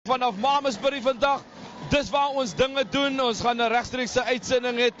Vanaf Moorreesburg vandag, dis waar ons dinge doen. Ons gaan 'n regstreekse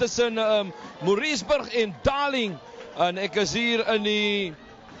uitsending hê tussen Moorreesburg en Darling. En ek is hier in die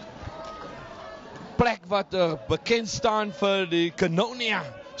plek wat bekend staan vir die Kanonia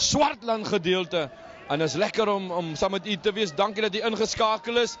Swartland gedeelte. En is lekker om saam met u te wees. Dankie dat u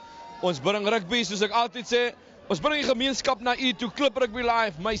ingeskakel is. Ons bring rugby, soos ek altyd sê. Ons bring die gemeenskap na u toe. Klip Rugby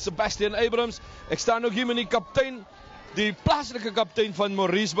Live, my Sebastian Abrams. Ek staan ook hier met die kaptein, die plaaslike kaptein van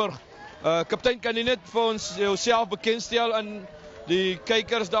Moorreesburg. Kaptein, kan jy net vir ons jouself bekendstel aan die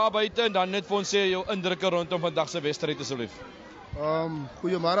kykers daar buite en dan net vir ons sê jou indrukke rondom vandag se wedstryd asseblief.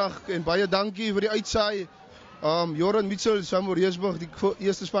 Goeiemôre en baie dankie vir die uitsaai. Joran Mitchell van Moorreesburg, die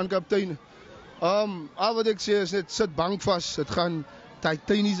eerste spankaptein. Al wat ek sê is net sit bank vas. Dit gaan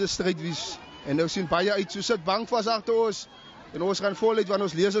titaniese stryd wees. En nou sien baie uit, so sit bank vas agter ons. En ons gaan voluit want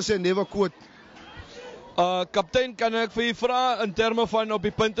ons lesers sê never quit. Kaptein, kan ek vir u vra in terme van op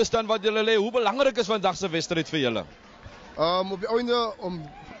die puntestand wat julle lê, hoe belangrik is vandag se wedstryd vir julle? Op die einde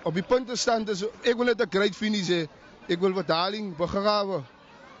op die puntestand is ek wil net 'n great finish hê. Ek wil vir Darling begrawe.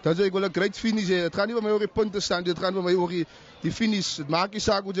 Dat ek wil 'n great finish hê. Dit gaan nie by my oor die puntestand, dit gaan by my oor die finish. Dit maak nie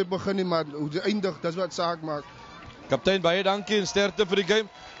saak hoe jy begin nie, maar hoe jy eindig, dis wat saak maak. Kaptein, baie dankie en sterkte vir die game.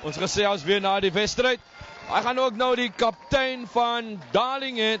 Ons gesels weer na die wedstryd. Hy gaan ook nou die kaptein van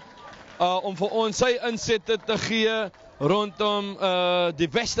Darling hê om vir ons sy insette te gee rondom die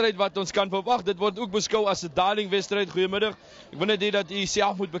wedstryd wat ons kan verwag. Dit word ook beskou as 'n Darling wedstryd. Goeiemiddag. Ek wil net hê dat u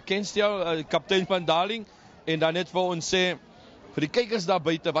self moet bekendstel, kaptein van Darling, en dan net vir ons sê vir die kykers daar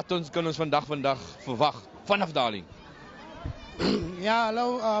buite wat kan ons vandag verwag vanaf Darling. Ja,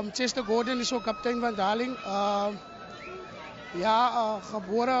 hallo, Chester Gordon is ook kaptein van Darling.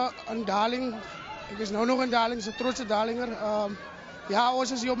 Gebore in Darling. Ek is nou nog in Darling, is 'n trotse Darlinger. Ja,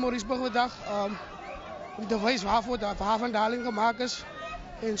 ons is hier op Moorreesburg vandag om te wys waarvan Darling gemaakt is.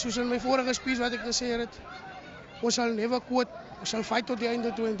 En soos in my vorige speech wat ek gesê het, ons sal never quit, ons sal fight tot die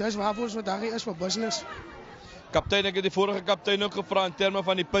einde toe en dis waarvoor ons vandag hier is vir business. Kaptein, ek het die vorige kaptein ook gevra in terme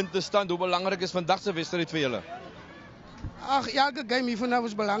van die puntestand, hoe belangrik is vandag se wedstryd vir julle? Ag, elke game hier vanaf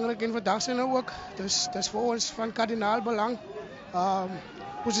is belangrik en vandag se nou ook. Dis vir ons van kardinaal belang.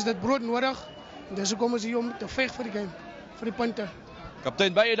 Ons het dit brood nodig en dis hoekom ons hier om te veg vir die game, vir die punte.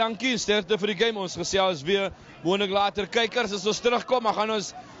 Kaptein, baie dankie, sterkte vir die game. Ons gesels weer moontlik later. Kykers, as ons terugkom, dan gaan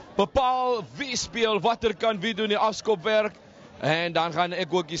ons bepaal wie speel, watter kan wie doen die afskopwerk. En dan gaan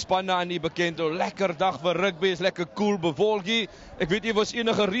ek ook die spanne aan die bekend. Lekker dag vir rugby, is lekker cool, bewolkie. Ek weet nie was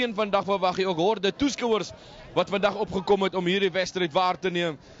enige reën vandag verwag jy ook horde toeskouers wat vandag opgekom het om hierdie wedstryd waar te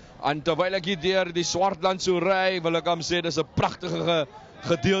neem. En terwyl ek hier deur die Swartland so ry, wil ek hom sê dis 'n pragtige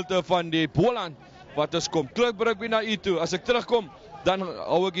gedeelte van die Boland wat ons kom. Klip Rugby na u toe. As ek terugkom, dan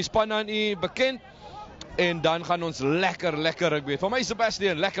hou ek die spanne aan u bekend en dan gaan ons lekker rugby. Vir my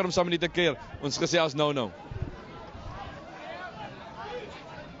Sebastian, lekker om saam met u te kuier. Ons gesels nou.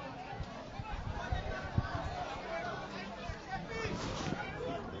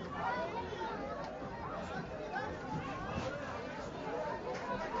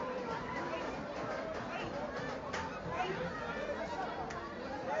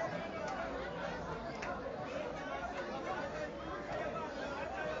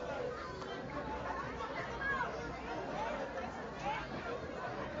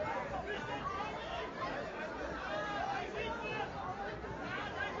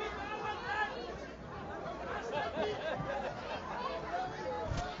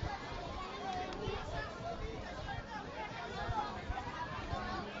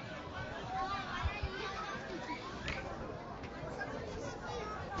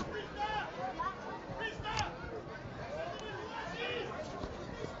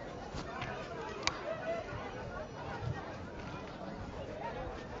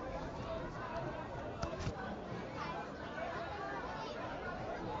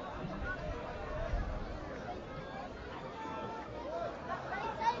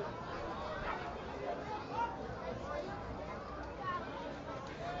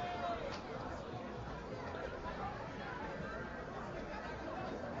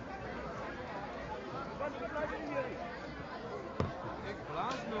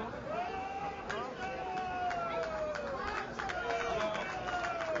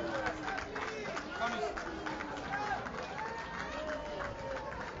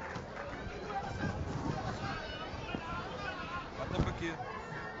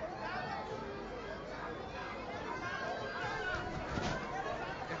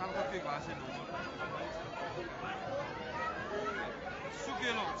 Ek gaan gou kyk waar sy nommer. Soek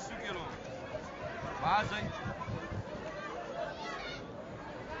julle. Waar is hy?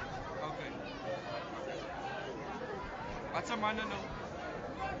 Okay. Wat se manne nou?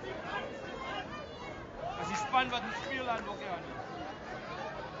 span wat speel aan ook ja.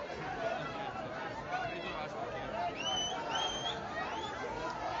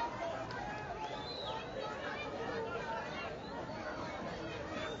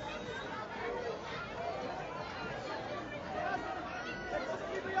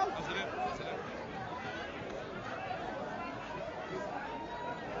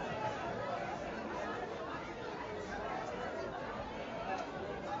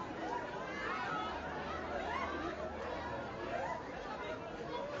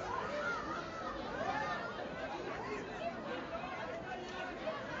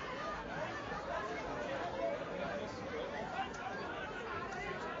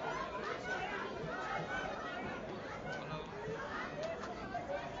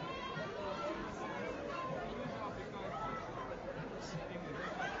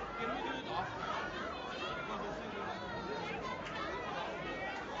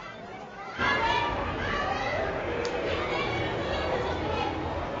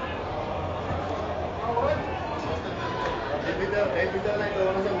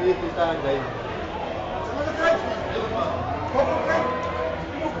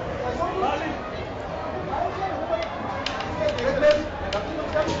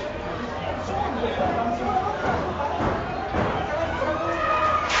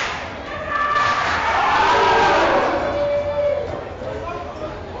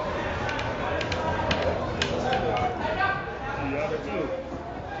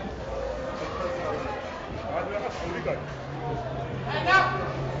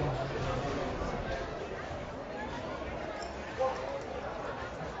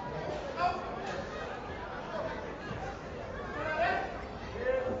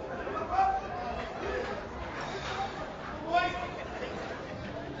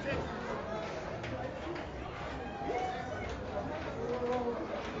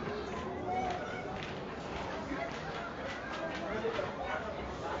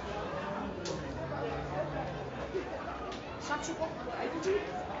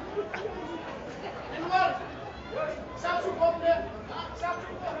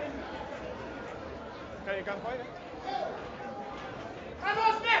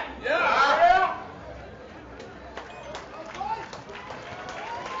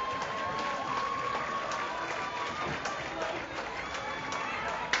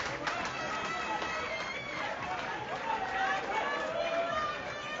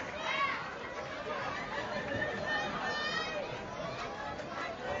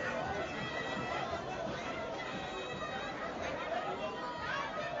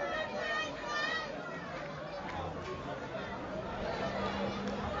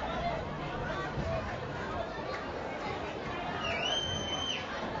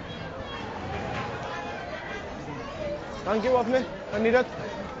 Dank u, Wafne. Geniet het,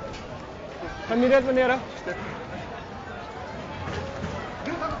 meneer. Geniet er,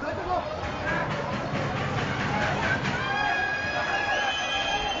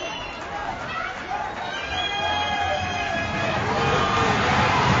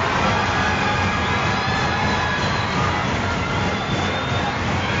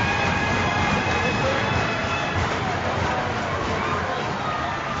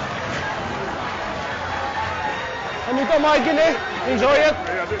 Mikey. Enjoy it.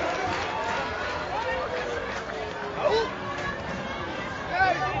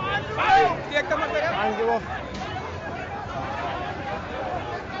 Dank u, Waf.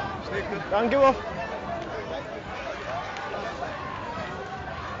 Dank u, Waf.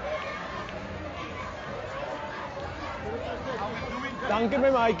 Dank u,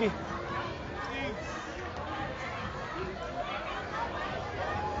 Mikey.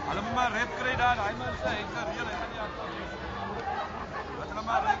 Hulle moet maar rep kry daar, hy man sê hy kan reël, hy gaan nie aankom nie. Laat hulle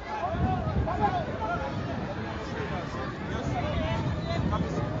maar rep kry.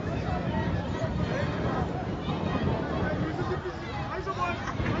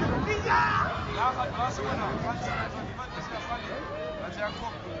 Ja, gaan was maar nou, gaan sy van die wind is ja van nie. Laat sy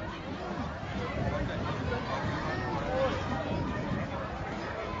aankom.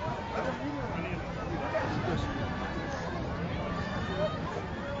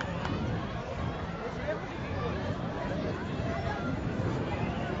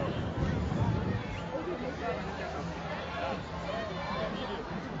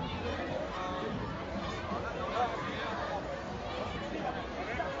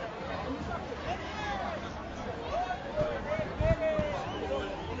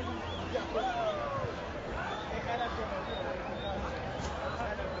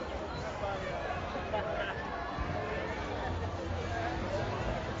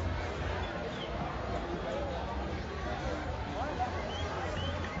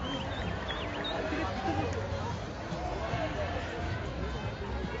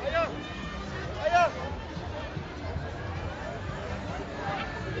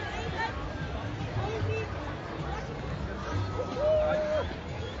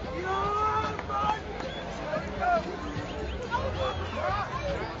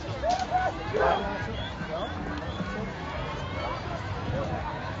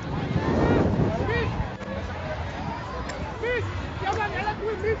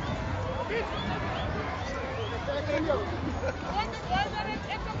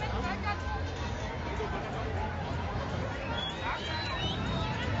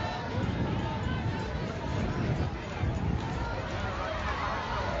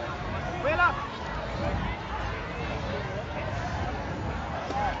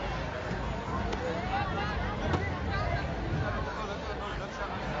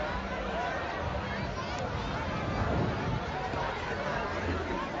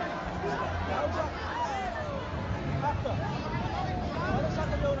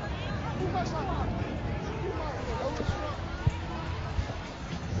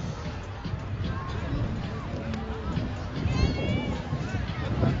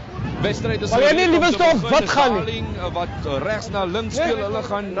 Wedstrijd is Maar jy nie gereed om liewe te stop, begin. wat Dis gaan nie? Darling, wat regs na links speel, hulle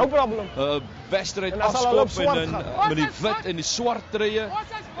gaan No problem. wedstrijd En dan sal hulle op afskop en swart met die wit en die swart treye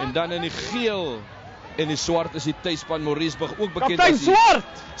en dan in die geel en die swart is die tuisspan Moorreesburg, ook bekend Kaptein as die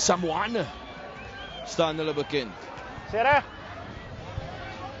Swart! Samoane staan hulle bekend. Sê reg.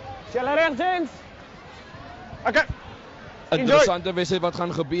 Sê hulle reg, James. Okay. Interessante wedstryd wat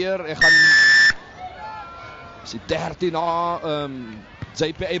gaan gebeur. Ek gaan is die 13A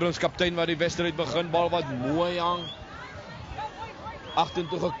JP Abrams kaptein wat die wedstrijd begin, bal wat mooi hang.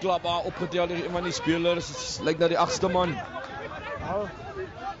 28 geklap daar opgetel deur een van die spelers, lyk na die 8ste man.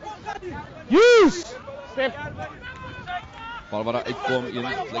 Use! Step. Bal wat daar uitkom, lyk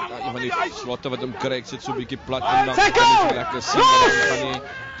na een van die slotte wat hom kry, ek sit so 'n bietjie plat en dan Tackle! kan jy lekker sien wat hy van die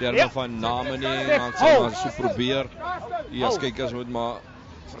terme van name nie, maar ek sal maar so probeer. Die as kykers moet maar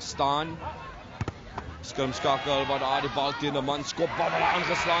verstaan. Skrimskakel wat daar die bal teen 'n man skop, bal wat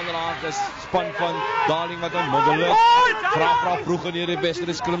aangeslaan raak, is span van Darling wat onmiddellik vra vroeg in hierdie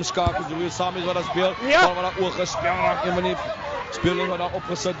wedstryd skrimskakel, jy weet saam is wat daar speel, bal wat daar oog gespeel raak, een van die spelers wat daar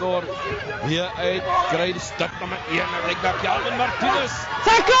opgesit word, weer uit, kry die stuk nummer 1, en ek dink Jalvin Martinez,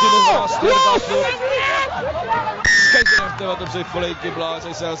 skeieregter wat op sy vletjie blaas,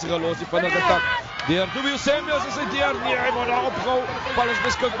 hy selfs gelos die vinnige tak, deur Tobias Samuels is hy deur, nee, hy word daar opgehou, bal is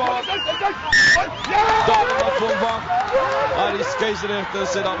beskikbaar, daar wat voorbak, die skeieregter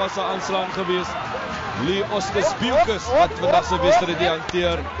sê daar was 'n aanslag gewees, Lee Ostespielkus wat vandag sy wedstryd die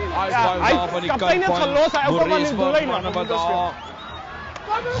hanteer, hy daar van die kant van Moorreesburg, manne wat daar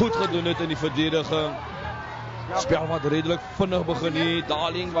goed gedoen het in die verdediging, spel wat redelik vinnig begin hier,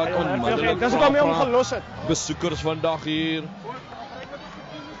 Darling wat onmiddellik Dis hoekom hy hom gelos het. besoekers vandag hier,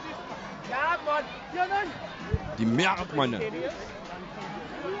 die merkmanne,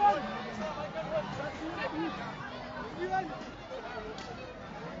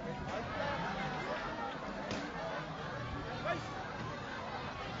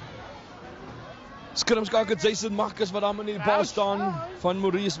 skrimskakel Jason Marcus wat daar met die bal staan van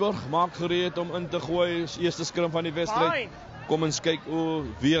Moorreesburg, maak gereed om in te gooi, eerste skrim van die wedstryd, kom ons kyk hoe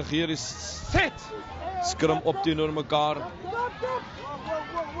weeg hier is Sit! skrim op teenoor mekaar,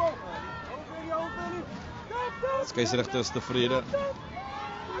 skeieregter is tevrede,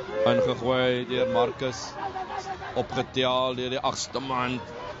 ingegooi deur Marcus, opgetel deur die 8ste man,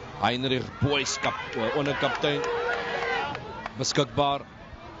 Heinrich Boys, onderkaptein, beskikbaar,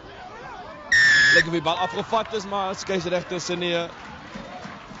 lyk of die bal afgevat is, maar skeieregter sê nee.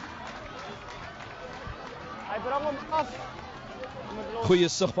 Hy bring hom af. Goeie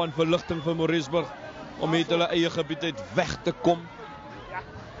sig van verligting vir Moorreesburg om uit hulle eie gebied uit weg te kom.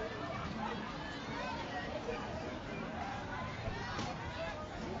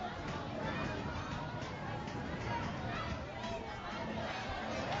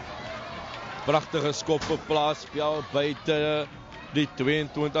 Pragtige skop op plaas, spel buite die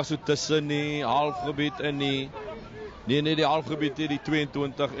 22 so tussen die halfgebied in die nee die halfgebied hier, die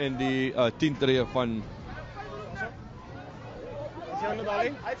 22 en die 10 tree van Is jou nou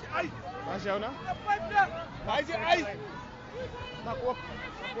Darling? Waar is jou nou? Waar is jy uit? Maak oop.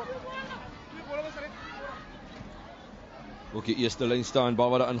 ook die eerste lyn staan,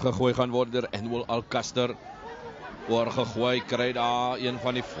 bal wat daar ingegooi gaan word deur Anwar Alcaster, oorgegooi, kry daar een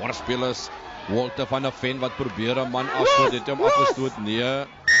van die voorspelers, Walter van der Ven wat probeer 'n man afstoot, het hom afgestoot, nee.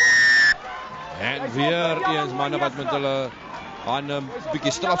 En weer eens manne wat met hulle aan 'n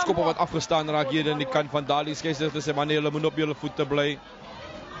bietjie strafskoppe wat afgestaan raak hier in die kant van Darling, skeieregter sê manne, julle moet op julle voete bly.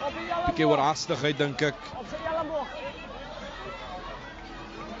 Bietjie oorhaastigheid dink ek. Op sy elleboog.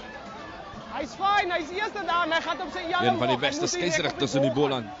 Hy's fyn, hy's eerste daar en hy gaan op sy elleboog. Een van die beste skeieregters in die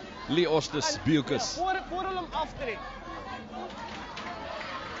Boland, Lee Ostespielkus. Voor hom aftrek.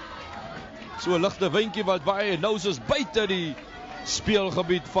 So 'n ligte windjie wat waai, nou is ons buite die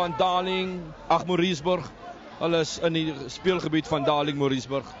speelgebied van Darling, Moorreesburg. Hulle is in die speelgebied van Darling,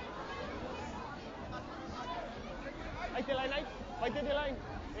 Moorreesburg. Uit die lyn uit, buite die lyn.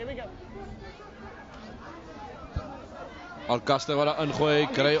 Here we go. Alkaste wat daar ingooi,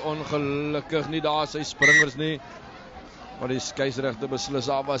 kry ongelukkig nie daar sy springers nie. Maar die skeieregter beslis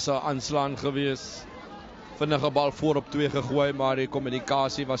daar was 'n aanslaan gewees. Vinnige bal voor op 2 gegooi, maar die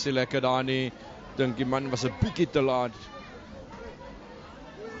kommunikasie was nie lekker daar nie. Dink die man was 'n bietjie te laat.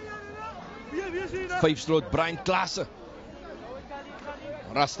 5 slot Brian Klasse.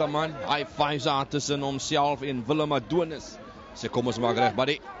 Rastaman, high fives aan tussen homself en Willem Adonis. Sê kom ons maak reg,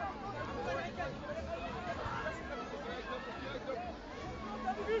 buddy.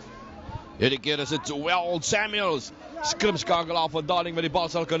 Hierdie keer is dit Joel Samuels. Skrimskakel af van Darling met die bal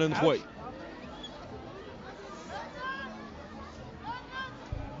sal kan ingooi.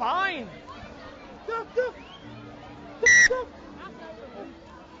 Fine.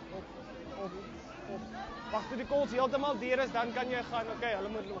 Wacht tot die calls heeltemal deur is, dan kan jy gaan. Okay, hulle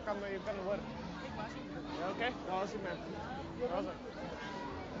kan hoor. Ja, okay. Daar is die man. Daar is hy.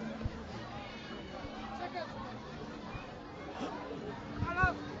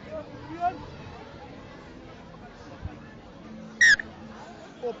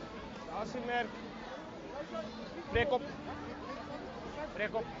 Op. Daar is die merk. Breek op.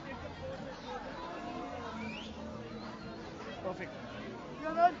 Breek op. Perfect.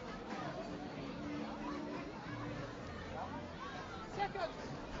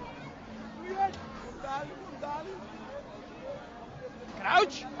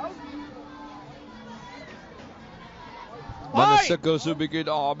 Crouch. Manne sukkel so 'n bietjie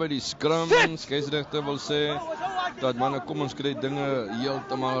daar by die scrum. Skeieregter wil sê dat manne kom ons kry dinge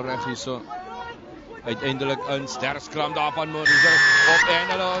heeltemal reg hierso. Uiteindelik 'n sterk scrum daar van Moorreesburg op en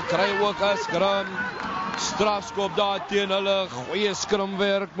hulle kry ook 'n scrum. Strafskop daar teen hulle. Goeie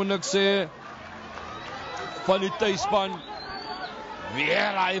scrumwerk moet ek sê. Van die tuisspan.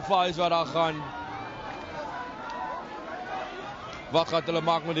 Weer high fives wat daar gaan. Wat gaan hulle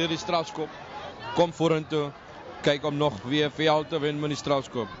maak met hierdie strafskop? Kom vorentoe. Kyk om nog weer veld te wen met die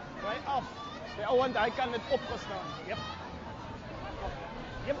strafskop. Ry af. Die ouend, hy kan dit opgestaan. Jep.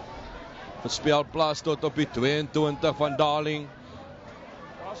 Jep. Speelplaas tot op die 22 van Darling.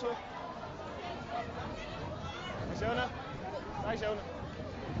 Daar so. Dis joune. Dis joune.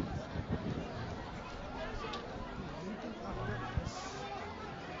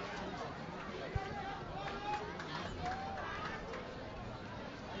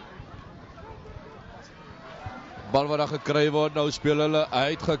 Bal wat daar gekry word, nou speel hulle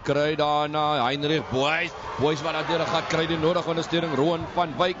uitgekry daarna Heinrich Boys. Boys wat daar gaan kry die nodige ondersteuning. Roan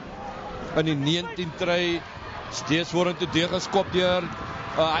van Wyk in die 19 try. Steeds vorentoe geskop deur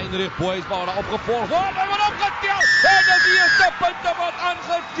Heinrich Boys, bal daar opgevolg. Hy word opgetel. En dis die eerste punte wat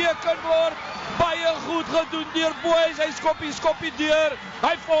aangeteken word. Baie goed gedoen deur Boys. Hy skoppie deur.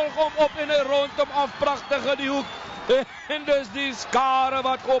 Hy volg hom op en hy rond hom af pragtig in die hoek. En dis die skare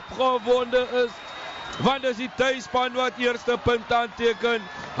wat opgewonde is. Want dis die tuisspan wat eerste punt aanteken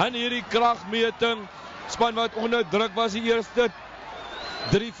aan hierdie kragmeting. Span wat onder druk was die eerste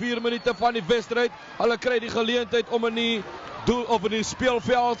 3-4 minute van die wedstryd. Hulle kry die geleentheid om in die doel op in die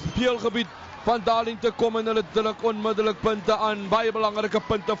speelgebied van Darling te kom en hulle druk onmiddellik punte aan. Baie belangrike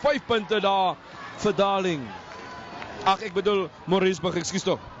punte, 5 punte daar vir Darling. Ag, ek bedoel Moorreesburg, ekskuus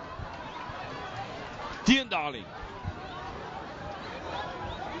tog. Teen Darling.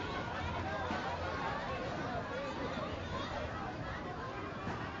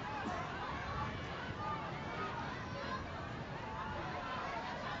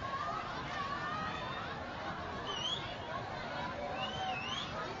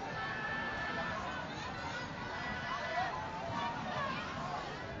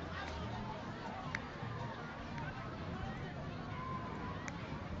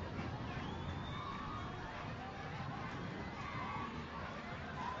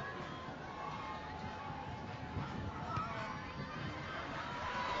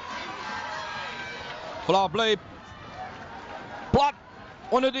 Vla bly plat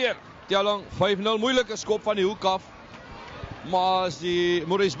onderdeur. Telling 5-0, moeilike skop van die hoek af. Maar as die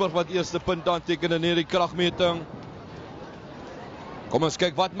Moorreesburg wat eerste punt aanteken in hierdie kragmeting. Kom ons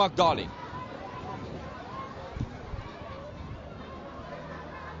kyk wat maak Darling.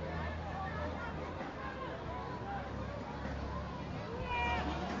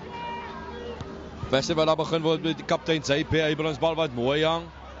 Beste wat daar begin word met die kaptein JP Abrams bal wat mooi hang.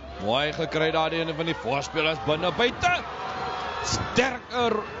 Mooi gekry daar die ene van die voorspelers binne buite.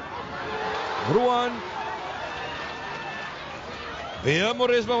 Sterker Roan. Weer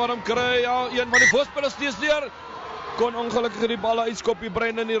Moorreesburg wat hom kry. Ja, een van die voorspelers steeds deur. Kon ongelukkig die balle uitskop. Die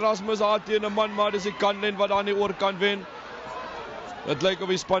Brendan Erasmus daar teen 'n man, maar dis die kantlyn wat daar aan die oorkant wen. Dit lyk of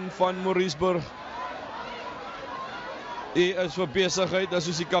die span van Moorreesburg U is vir besigheid, as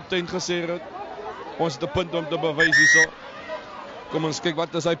soos die kaptein gesê het. Ons het 'n punt om te bewys hierso. Kom ons kyk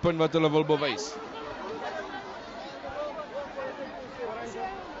wat is hy punt wat hulle wil bewys.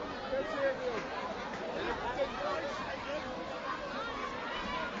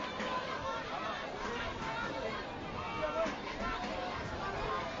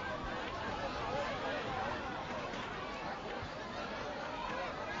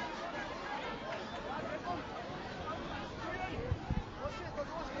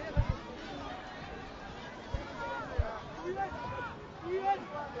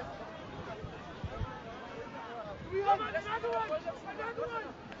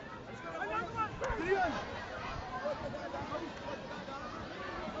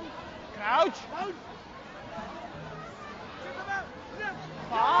 Crouch.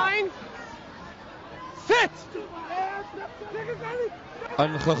 Fine. Sit.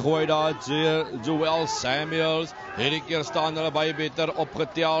 Ingegooi daar, Joel Samuels. Hierdie keer staan hulle baie beter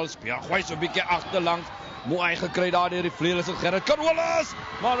opgetel. Speel gooi so 'n bietjie agterlangs. Mooi gekry daar deur die vleuels van Gerrit Carolus.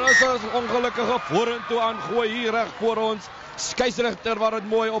 Maar hulle is 'n ongelukkige vorentoe aangooi hier reg voor ons. Skeieregter wat dit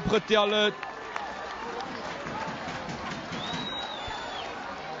mooi opgetel het.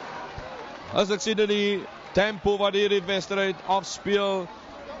 As ek sien die tempo wat hierdie wedstryd afspeel,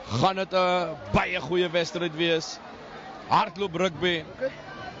 gaan dit 'n baie goeie wedstryd wees. Hardloop rugby.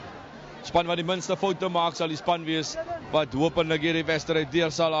 Span wat die minste foute maak sal die span wees wat hopelik hierdie wedstryd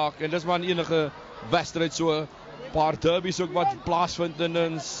deur sal haak. En dis maar in enige wedstryd so 'n paar derbies ook wat plaasvind in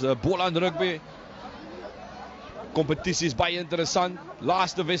ons Boland rugby. Kompetisie is baie interessant.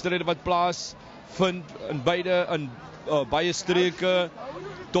 Laaste wedstryde wat plaasvind in baie streke.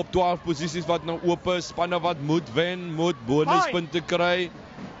 Top 12 posisies wat nou oop is. Spanne wat moet wen, moet bonuspunte kry.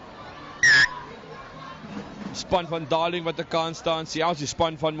 Span van Darling wat 'n kans staan, selfs die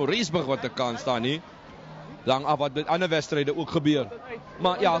span van Moorreesburg wat 'n kans staan nie. Lang af wat met ander wedstryde ook gebeur.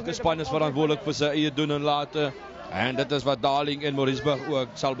 Maar elke span is verantwoordelik vir sy eie doen en late. En dit is wat Darling en Moorreesburg ook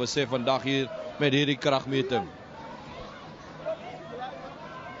sal besef vandag hier met hierdie kragmeting.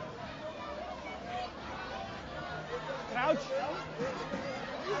 Crouch.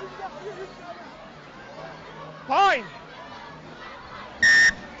 Fine.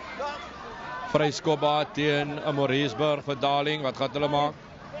 Vryskop daar teen Moorreesburg vir Darling. Wat gaan hulle maak?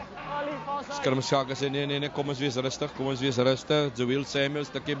 Skrimskake sê nee, kom ons wees rustig. Joel Samuels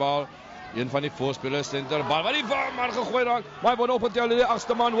stukkie bal. Een van die voorspelers senter bal wat die man gegooi raak. Maar hy word opgetel deur die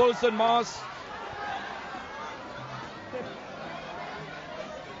agste man Wilson Maas.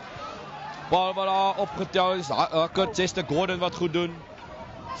 Bal wat daar opgetel is. Kurt Chester Gordon wat goed doen.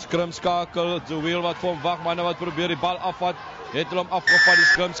 Skrimskakel, Joel wat vir hom wag, manne wat probeer die bal afvat. Het hulle hom afgevat, die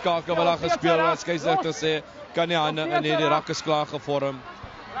skrimskakel wat daar gespeel het. Skeieregter sê kan nie hande in die rakke klaar gevorm.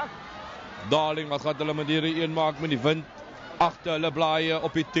 Darling wat gaan hulle met hierdie een maak met die wind agter hulle blaaie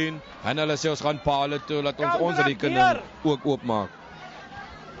op die 10 en hulle sê ons gaan paal toe laat ons rekening ook oopmaak.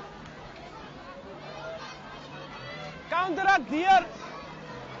 Counteract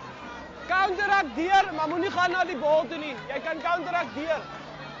deur, maar moenie gaan na die bal toe nie. Jy kan counteract deur.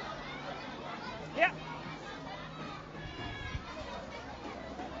 Ja.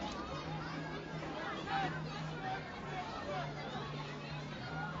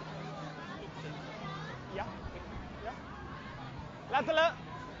 Ja. Laat hulle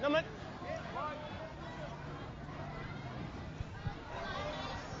nommer.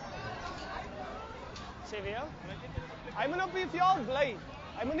 Sê weer. Hy moet op die veld bly.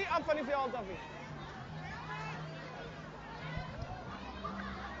 Hy moet nie af van die veld af nie.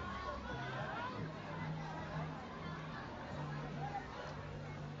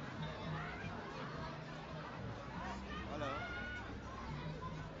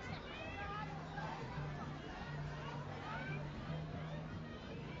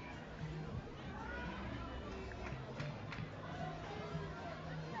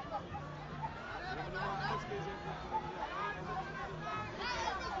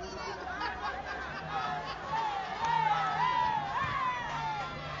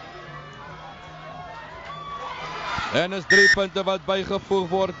 En is 3 punte wat bygevoeg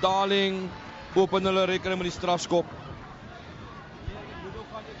word. Darling open hulle rekening met die strafskop.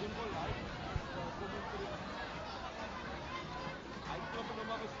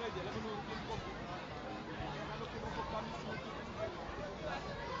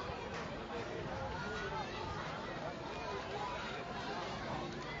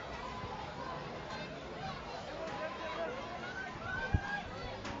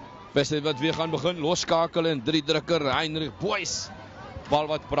 Wedstryd wat weer gaan begin, losskakel en 3 drukker, Heinrich Boys. Bal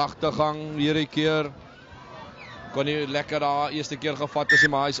wat pragtig gang hierdie keer. kon nie lekker daar eerste keer gevat as hy,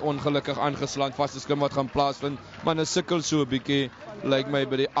 maar hy is ongelukkig aangeslaan, vaste skrim wat gaan plaasvind, maar hy sukkel so 'n bietjie, lyk my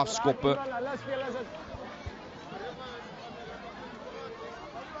by die afskoppe. Hulle spelers het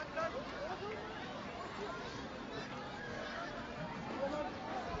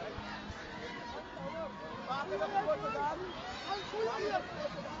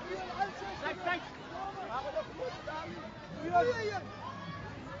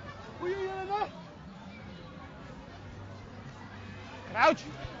Crouch.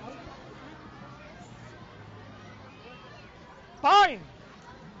 Fine.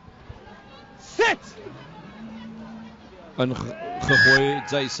 Sit. Ingegooi,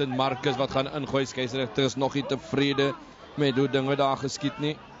 Jason Marcus wat gaan ingooi, skeieregter is nog nie tevrede met hoe dinge daar geskied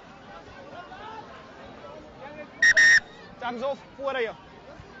nie. Time's off, voor jou.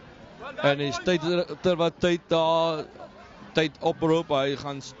 En is tyd terwyl tyd daar tyd oproep, hy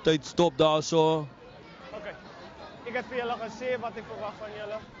gaan tyd stop daarso. Okay. Ek het vir julle gesê wat ek verwag van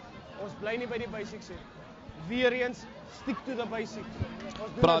julle. Ons bly nie by die basics nie. Weer eens, stick to the basics.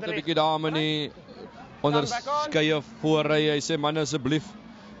 Ons doen Praat dit 'n reg. bietjie daar met die onderskeie voorry. Hy sê man asseblief,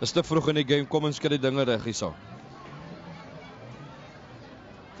 is te vroeg in die game, kom ons kry die dinge reg hierso.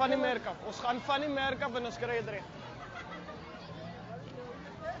 Van die merk af. Ons gaan van die merk af en ons kry dit reg.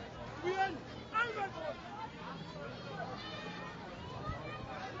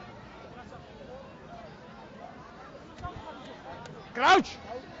 Crouch.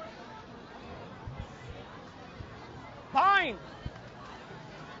 Fine.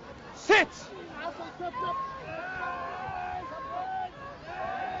 Sit.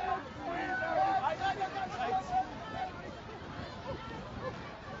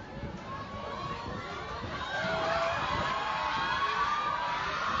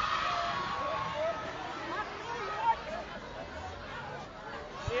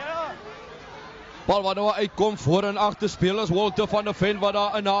 Bal wat nou uitkom voor en agter spelers, Walter van der Ven wat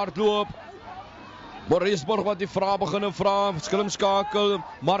daar in hardloop. Moorreesburg wat die vrae begin vra, skrimskakel,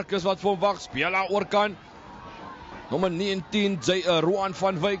 Marcus wat vir hom wag, speel daar oorkant. Nommer 19, Roan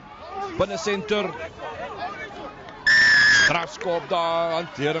van Wyk, binne senter. Strafskop daar,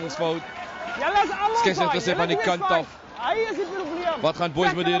 hanteringsfout. Julle is almal Skeieregter sê van die kant af. Hy is die probleem. Wat gaan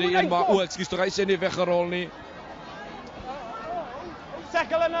boys met hierdie een, maar ekskuus tog, hy sê nie weggerol nie.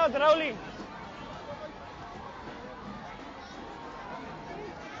 Tackle en out, Rowley.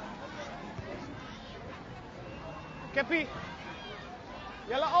 Keppie.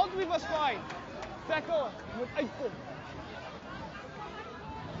 Julle albei was fyn. Tackle moet uitkom.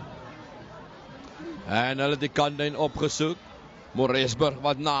 En hulle het die kantlyn opgesoek. Moorreesburg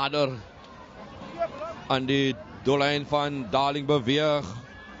wat nader aan die doellyn van Darling beweeg.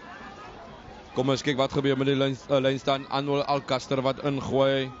 Kom ons kyk wat gebeur met die lyn staan. Anwar Alcaster wat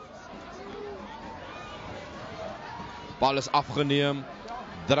ingooi. Bal is afgeneem.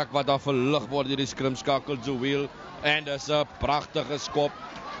 Druk wat daar verlig word deur die skrimskakel Joel. En dis 'n pragtige skop.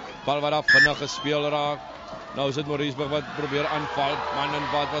 Bal wat daar vinnig gespeel raak. Nou is dit Moorreesburg wat probeer aanval. Man en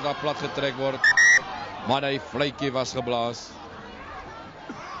wat daar plat getrek word. Maar hy vletjie was geblaas.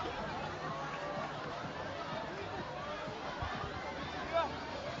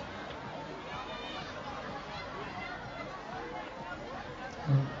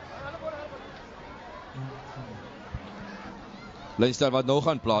 Leinster wat nou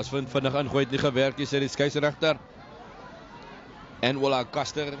gaan plaasvind, vinnig ingooi het nie gewerk nie, sê die skeieregter. En Ola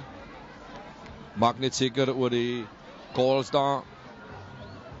Caster maak net seker oor die calls daar.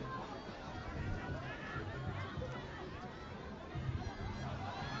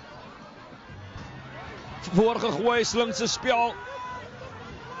 Voorgegooi, slinkse spel.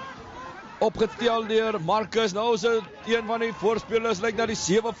 Opgetel deur Marcus. Nou is dit een van die voorspelers, lyk na die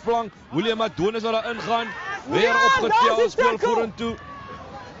 7 flank. William Adonis wat daar ingaan. Weer opgetel, speel vorentoe.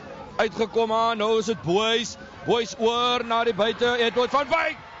 Uitgekom aan, nou is dit Boys. Boys oor na die buite, Edward van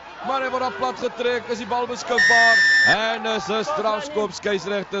Wyk. Maar hy word op plat getrek, is die bal beskikbaar. En is 'n strafskop,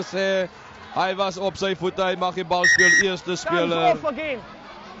 skeieregter sê hy was op sy voete, hy mag die bal speel, eerste speler. Time's off again.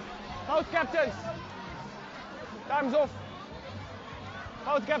 Out captains. Time's off.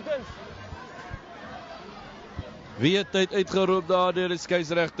 Out captains. Weer tyd uitgeroep daar deur die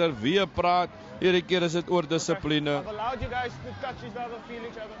skeieregter, weer praat. Hierdie keer is dit oor dissipline. I've allowed you guys to touch each other, feel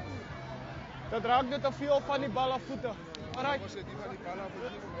each other. Dat raak net te veel van die bal af voete. Alright.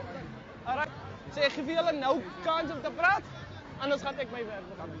 Alright. Sê ek gee vir julle nou kans om te praat, anders gaan ek my werk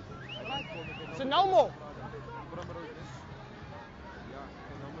begin. Alright. So nou mo.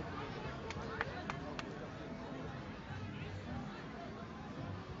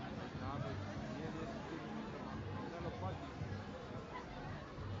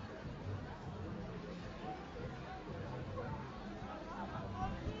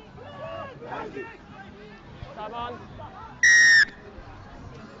 Come on.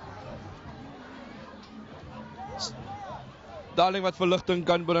 Darling wat verligting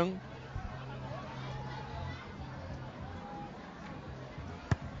kan bring.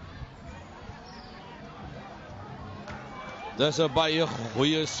 Dis 'n baie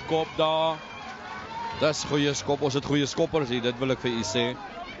goeie skop daar. Dis goeie skop. Ons het goeie skoppers hier, dit wil ek vir u sê.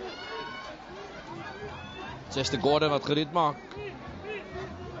 Dis Gordon wat gereed maak.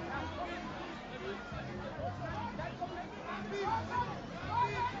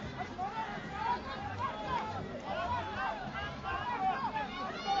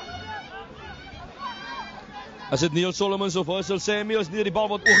 As dit Neil Solomons of Ursel Samuels nie, die bal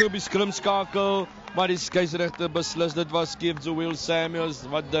word oor op die skrim skakel, maar die skeieregter beslis dit was skeef so Will Samuels.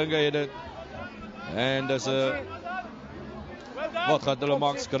 Wat dink jy dit? En dis 'n wat gaat hulle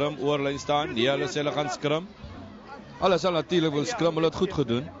maak skrim oorlyn staan. Die hulle sê hulle gaan skrim. Hulle sal natuurlik wil skrim, hulle het goed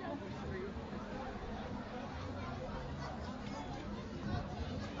gedoen.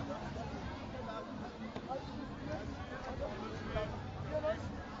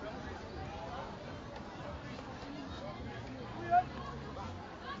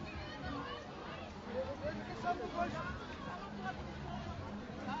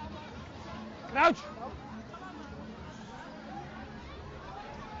 Crouch.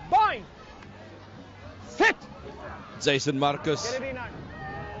 Bind. Sit. Jason Marcus. Get it in now.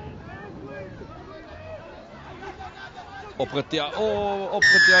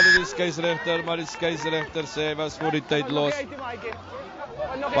 Opgetel die skeieregter, maar die skeieregter sê was voor die tyd los.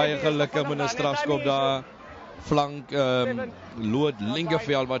 Baie gelukkig met 'n strafskop daar. Flank Lood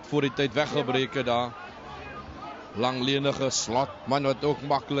Lingeveld wat voor die tyd weggebreek het daar. Langlenige slot, man wat ook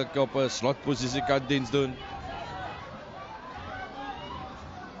maklik op 'n slotposisie kan diens doen.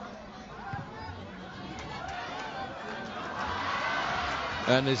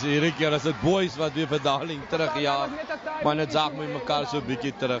 En is hierdie keer as dit boys wat weer vir Darling terugjaag. Man het zaak met mekaar so 'n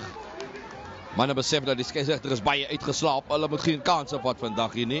bietjie terug. Manne besef dat die skeieregter is baie uitgeslaap. Hulle moet geen kans op wat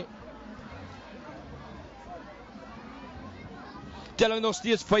vandag hier nie. Telling nog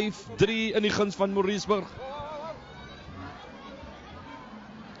steeds 5-3 in die guns van Moorreesburg.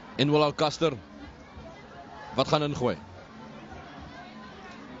 En Will Alcaster, wat gaan ingooi?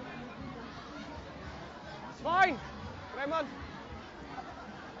 Fine. Raymond.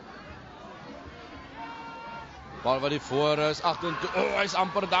 Bal wat die voor is, hy is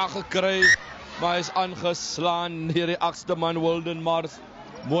amper daar gekry, maar hy is aangeslaan deur die 8ste man Wilden Mars.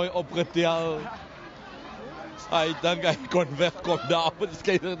 Mooi opgetel. Hy dink hy kon wegkom daar, maar die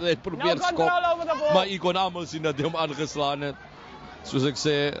skeieregter het probeer skop. Maar hy kon almal sien dat hy hom aangeslaan het. Soos ek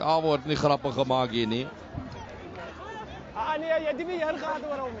sê, word nie grappig gemaak hier nie. Nee, jy het nie meer gehad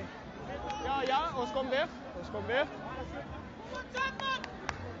oor hom nie. Ja, ons kom weg.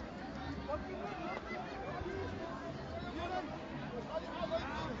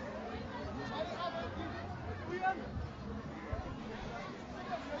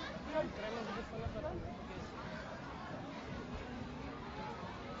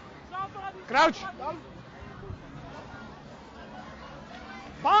 Crouch.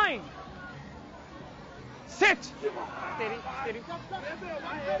 Bind. Sit. Steady.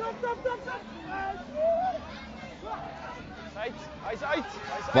 Hy's uit.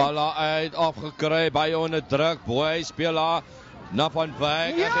 Bal uit, afgekry, baie onder druk. Boy speel daar na van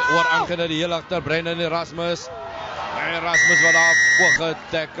Wyk. Hy oor aangeneem die heel agter Brendan Erasmus. Erasmus wat daar voor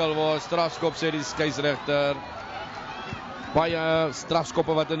getackle word. Strafskop sê die skeieregter. Baie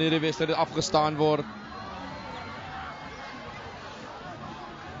strafskoppe wat in hierdie wedstryd afgestaan word.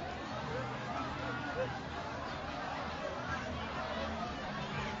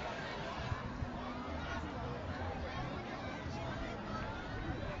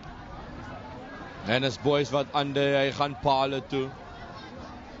 En is boys wat hy gaan paale toe.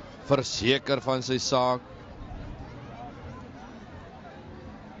 Verseker van sy saak.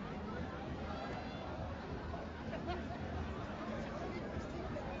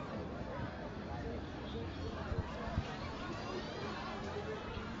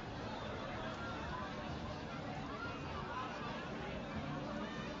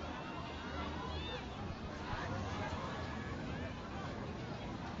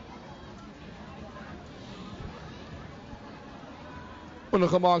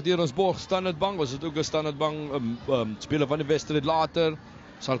 Gemaak deur ons borg Standard Bank, was dit ook 'n Standard Bank speler van die wedstryd later.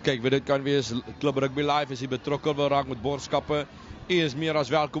 Sal kyk wie dit kan wees. Club Rugby Live is hier betrokke wil raak met borgskappe. U is meer as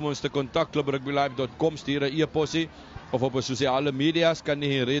welkom ons te kontak clubrugbylive.com, stuur 'n e-possie of op ons sosiale media's kan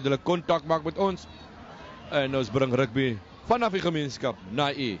jy redelik kontak maak met ons. En ons bring rugby vanaf die gemeenskap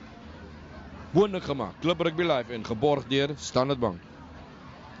na u. Moontlik gemaak. Club Rugby Live en geborg deur Standard Bank.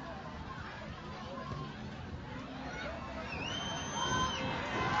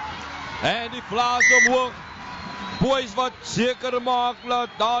 En die plaas omhoog. Boys wat seker maak dat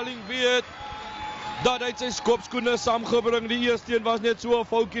Darling weet dat hy sy skopskoene saamgebring. Die eerste een was net so 'n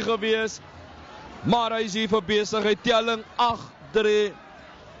foutjie gewees. Maar hy is hier vir besigheid. Telling 8-3.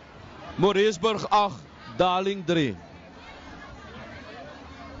 Moorreesburg 8, Darling 3.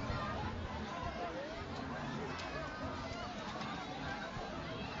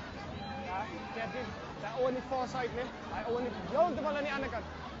 Hy oor die voorside, nee. Hy oor die heeltemal aan die ander kant.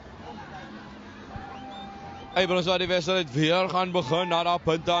 Hy wil ons dat die wedstrijd weer gaan begin nadat daar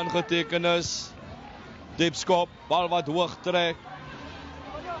punte aangeteken is. Diep skop, bal wat hoog trek.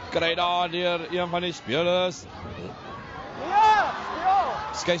 Kry daar deur een van die spelers. Ja,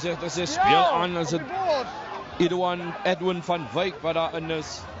 Skeieregter sê speel aan as dit Edwin van Wyk wat daarin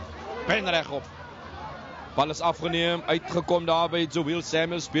is. Pen regop. Bal is afgeneem, uitgekom daar by Joel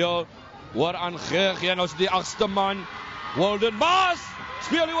Samuel speel. Hoor aan Geg, en ons die 8ste man. Walden Maas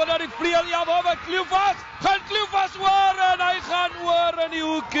speel hier oor na die vleuel. Ja, waar Kloofas. Gaan Kloofas oor en hy gaan oor in die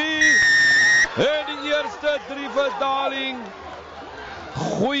hoekie. En die eerste 3 vir Darling.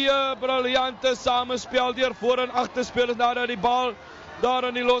 Goeie, briljante samespel deur voor en agter spelers nadat die bal daar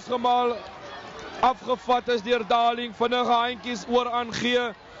in die losgemaal afgevat is deur Darling. Vinnige handjies oor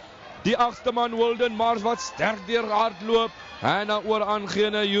aangee. Die 8ste man Walden Mars wat sterk deur hardloop en dan oor aangee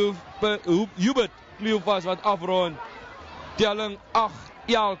na Hubert Kloofas wat afrond. Telling 8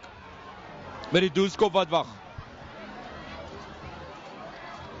 elk met die doelskop wat wag.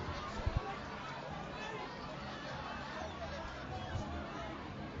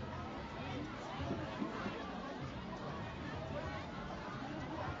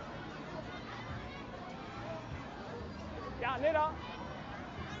 Ja, nee dan.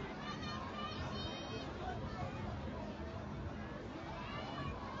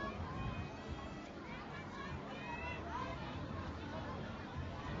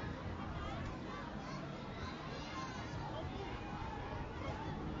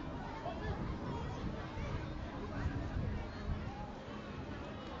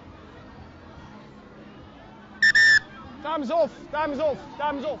 Thumbs off, thumbs off,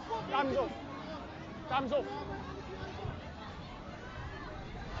 thumbs off, thumbs off, thumbs off.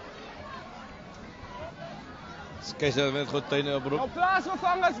 Keiser met Gotuitdaag oproep. Nou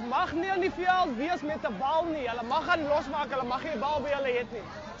plaasvervangers mag nie in die veld wees met 'n bal nie. Hulle mag gaan losmaak, hulle mag nie die bal by hulle hê nie.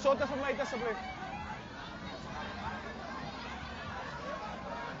 Sorg vir my asseblief.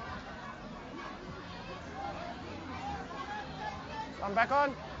 Come back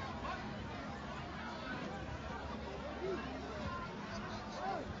on.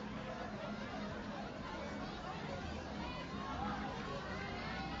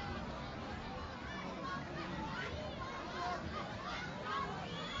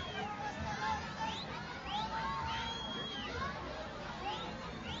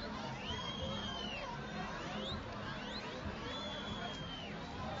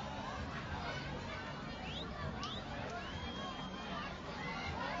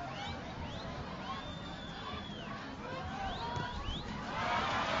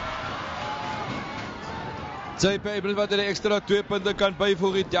 JP Abel wat die extra 2 punte kan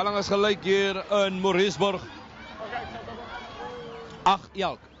byvoeg. Die telling is gelyk hier in Moorreesburg. 8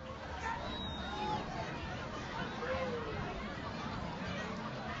 elk.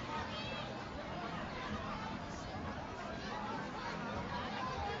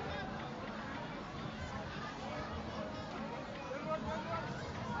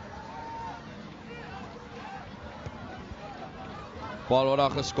 Bal wat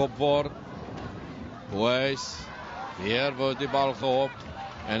daar geskop word. Boys, weer word die bal gehop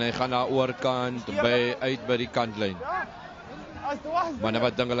en hy gaan na oorkant uit by die kantlyn. Manne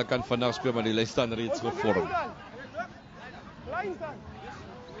wat dink hulle kan vinnig speel, maar die lys staan reeds gevorm. Lyn staan.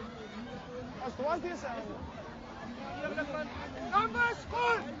 As toe was dis. Numbers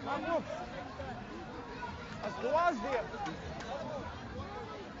score. As toe was die.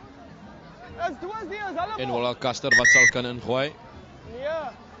 As toe was die hulle. En Willa Caster wat sal kan ingooi.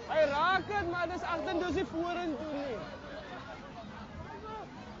 Nee. Hy raak het, maar dis agter dus nie vorentoe nie.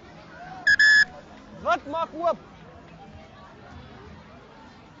 Wat maak oop?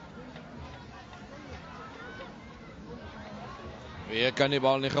 Weer kan die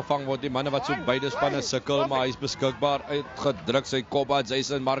bal nie gevang word. Die manne wat so beide spanne sukkel, maar hy's beskikbaar uitgedruk. Sy kop aan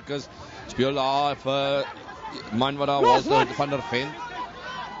Jason Marcus. Speel daar vir man wat daar Walter van der Ven.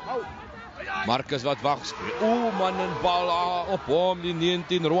 Marcus wat wag. Man en bal op hom, die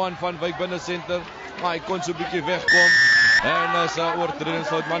 19 Roan van Wyk binne senter. Maar hy kon so 'n bietjie wegkom. En is 'n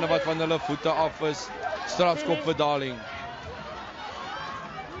oortredingsfout, manne wat van hulle voete af is. Strafskop vir Darling.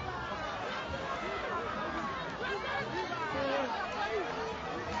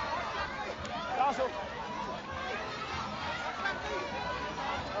 Pas op.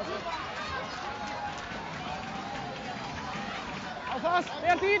 Alvast,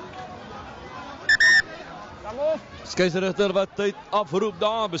 14. Kom op. Skeieregter wat tyd afroep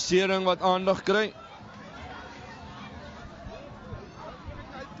daar, besering wat aandag kry.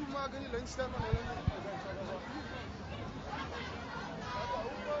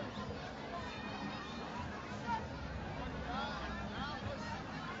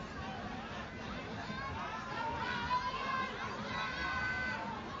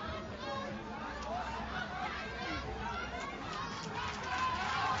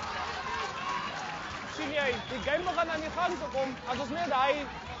 Sien jy, die game begin aan die gang te kom. As ons net hy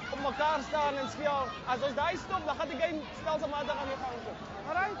op mekaar staan en speel, as ons daai stop, dan gaan die game stelselmatig aan die gang kom.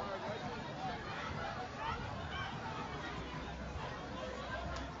 Alright?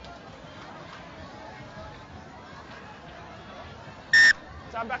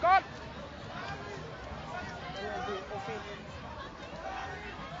 Sam back up.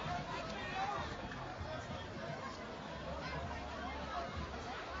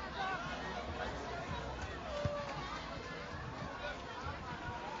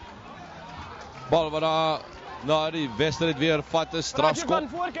 Bal wat daar na die wedstrijd weer vat, 'n strafskop.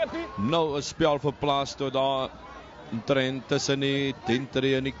 Nou 'n spel verplaas tot daar omtrent tussen die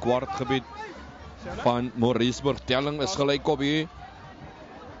 10-3 en die kwartgebied van Moorreesburg. Telling is gelyk op hier.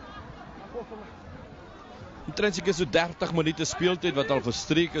 Omtrent seker so 30 minute speeltyd wat al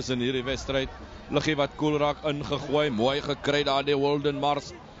verstreek is in hierdie wedstryd. Liggie wat koel raak ingegooi, mooi gekry daar die Holden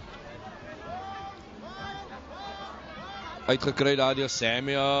Mars. Uitgekry daar deur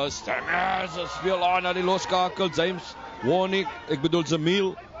Samuels, speel aan na die loskakel, James Warnick, ek bedoel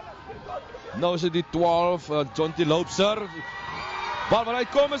Jamil. Nou is dit die 12, John T. Loopser. Bal wat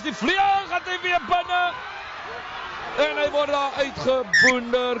uitkom is die vleeg, gaat hy weer binne. En hy word daar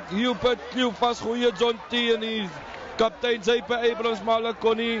uitgeboender. Hubert Kloof was goeie John T. en die kaptein Zype Abrams, maar hulle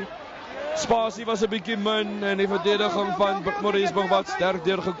kon nie. Spasie was 'n bietjie min en die verdediging van Moorreesburg wat sterk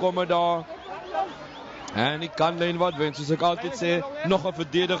deurgekom het daar. En die kantlyn wat wen, soos ek altyd sê, nog 'n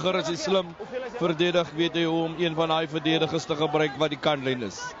verdediger as hy slim verdedig, weet hy hoe om een van daai verdedigers te gebruik wat die kantlyn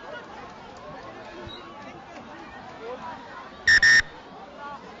is.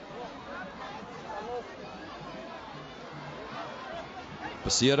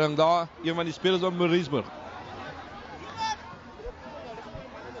 Besering daar, een van die spelers van Moorreesburg.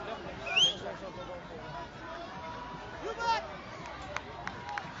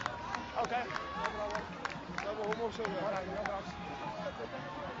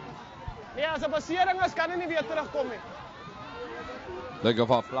 Ja, as 'n basering is, kan hy nie weer terugkom nie. Lyk of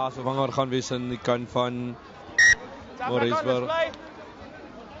 'n plaasvervanger gaan wees aan die kant van Moorreesburg.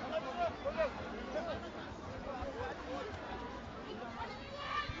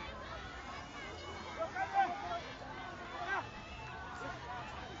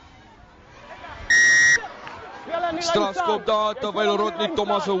 Strafskop daar, terwyl Rodney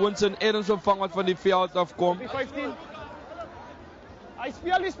Thomas en Winston Erns opvang wat van die veld afkom. Die 15. Hy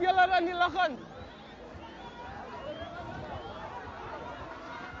speel die speler in die lig in.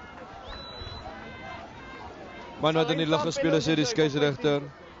 Man wat in die lig gespeel is, die skeieregter.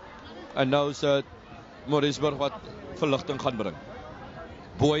 En nou is dit Moorreesburg wat verligting gaan bring.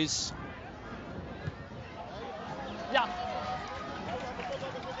 Boys. Ja.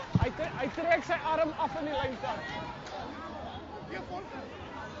 Hy trek sy arm af in die lynkant.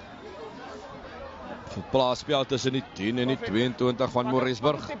 Plaasspel tussen die 10 en die 22 van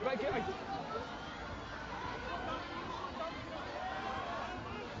Moorreesburg.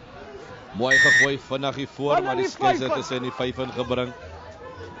 Mooi gegooi vinnig hier voor, maar die skeieregter sê in die 5 ingebring.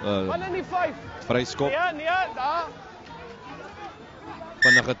 Van in die 5. Vryskop. Nee, daar.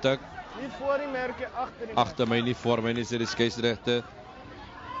 Vinnige tik. Nie voor die merke, agter die. Agter my nie, voor my nie, sê die skeieregter.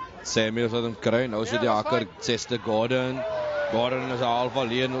 Samuels wat hom kry, nou is dit die hakker, 6de Gordon. Gordon is 'n half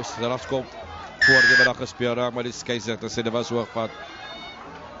alleen, ons strafskop voor die middag gespeel raak, maar die skeieregter sê dit was hoogvat.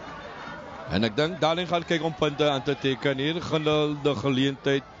 En ek dink Darling gaan kyk om punte aan te teken. Hier gaan die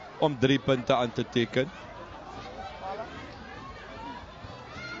geleentheid om 3 punte aan te teken.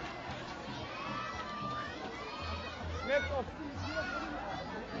 Net op.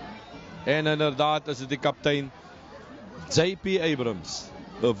 En inderdaad is dit die kaptein JP Abrams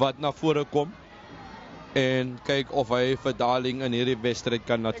wat na vore kom en kyk of hy vir Darling in hierdie wedstryd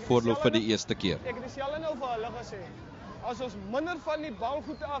kan laat voorloop vir die eerste keer. Ek het dieselfde nou vir hulle gesê. As ons minder van die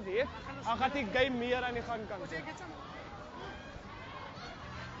balgoed af het, dan gaan die game meer aan die gang kan.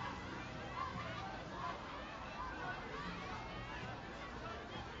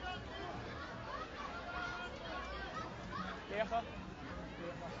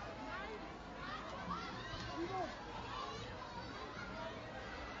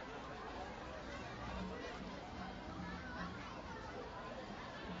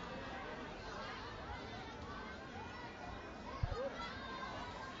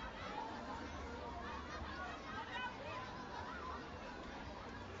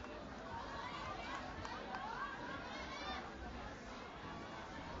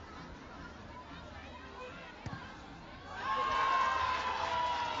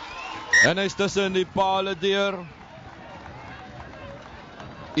 En hy is tussen die pale deur.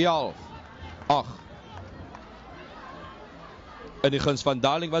 11, 8. In die guns van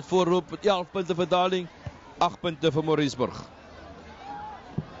Daling wat voorroep, 11 punte vir Daling, 8 punte vir Moorreesburg.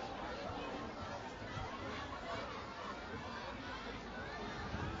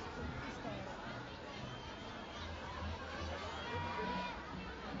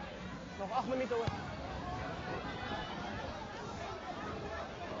 Nog 8 minuten hoor.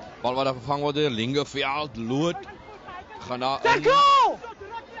 Bal wat vervang word deur Lingeveld, Lood. Gaan daar in. Tackle!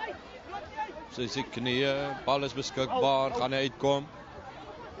 Sy knieë, bal is beskikbaar, gaan hy uitkom.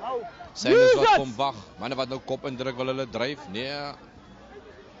 Hou. Sanders wat kom wag, manne wat nou kop indruk wil hulle dryf. Nee.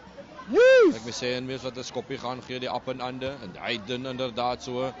 Ek wil sê en mees wat 'n skoppie gaan gee die op en ande en hy doen inderdaad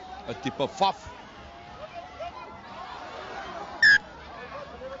so 'n tipe faf.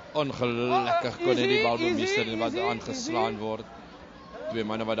 Ongelukkig kon hy die bal bemeester en wat aangeslaan word. Twee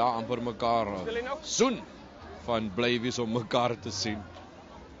manne wat daar amper mekaar soen van bly wees om mekaar te sien.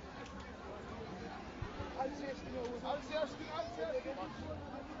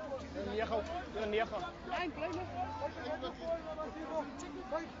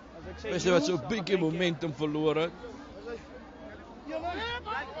 Weet jy wat so 'n bietjie momentum verloor het?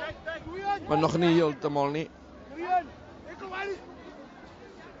 Maar nog nie heeltemal nie.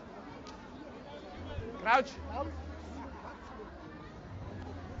 Crouch.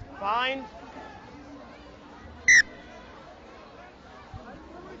 Fine.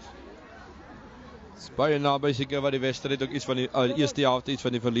 Baie naby seker wat die wedstryd ook iets van die eerste helfte iets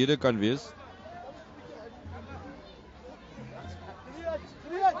van die verlede kan wees.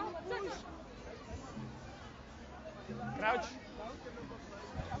 Crouch.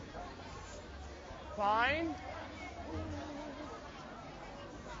 Fine.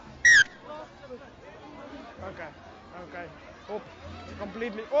 Okay. Op.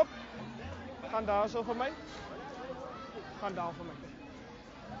 Completely op. Gaan daar zo voor mij. Gaan daar voor mij.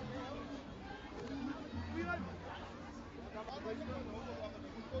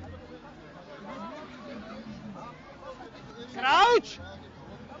 Crouch!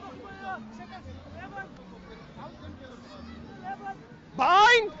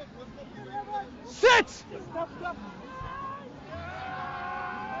 Bind! Sit!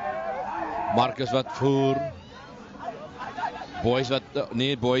 Marcus wat voor. Boys wat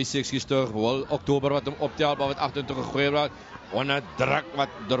nee, Boys ekskuus tog, wel Oktober wat hom optel wat 28 gegooi word. Onder druk wat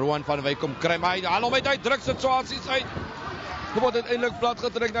Roan van Wyk kom kry, maar hy haal hom uit druk situasies uit. Dit word uiteindelik plat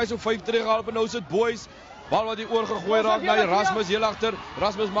getrek, nou so 5-3 gehelp en nou sit Boys. Bal wat die oorgegooi raak na Rasmus heel agter.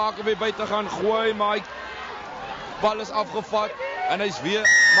 Rasmus maak hom weer buite gaan gooi, maar hy bal is afgevat en hy's weer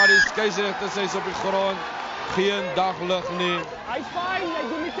maar die skeieregter sê hy's op die grond. Geen daglig nie. Hy's fine, jy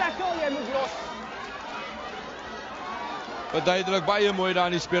doen die tackle, jy moet los. Verduidelik baie mooi daar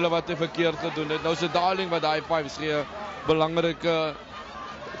aan die speler wat hy verkeerd gedoen het. Nou se Daling wat daai 5 gee, belangrike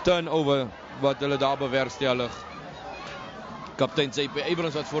turnover wat hulle daar bewerkstellig. Kaptein CP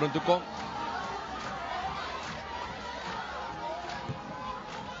Abrams wat vorentoe kom.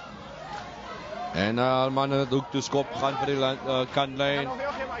 En manne het ook toe skop gaan vir die kantlyn.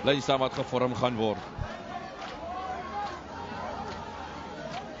 Lyn staan wat gevorm gaan word.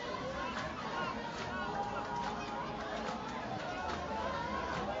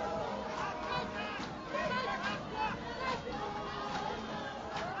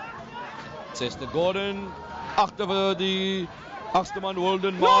 Zesde Gordon, agter vir die agste man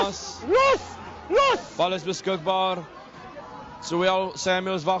Holden Maas. Los! Bal is beskikbaar. Sowel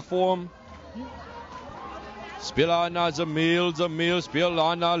Samuels wag vir hom. Speel aan na Zamil speel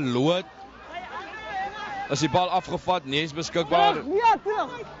aan na Lood. As die bal afgevat, nie is beskikbaar. Terug.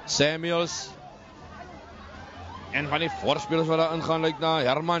 Samuels. En van die voorspelers wat daar ingaan lyk na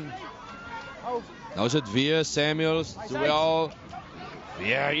Herman. Nou is dit weer Samuels, sowel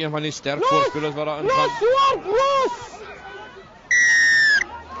weer een van die sterk voorspelers wat daar ingaan. Los!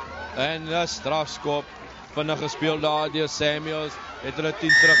 En 'n strafskop vinnig gespeel daar deur Samuels. Het hulle 10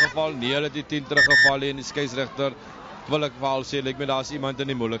 teruggeval? Nee, hulle het die 10 teruggeval en die skeieregter wil ek wel sê, lyk my daar's iemand in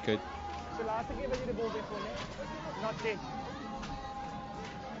die moeilikheid. So laaste keer wat jy die bal weggooi, hè? Not 10.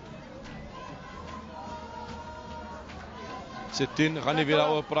 Sê 10, gaan nie weer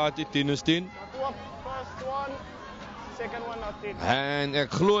daaroor praat nie, 10 is 10. First one, second one not 10. En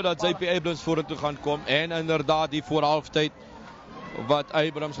ek glo dat JP Abrams vorentoe gaan kom en inderdaad die voor halftyd wat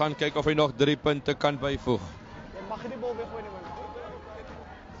Abrams gaan kyk of hy nog 3 punte kan byvoeg. Jy mag die bal weggooi nie, man.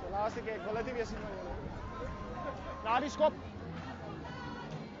 So laaste keer, ek wil dit nie weer sien man. Na die skop.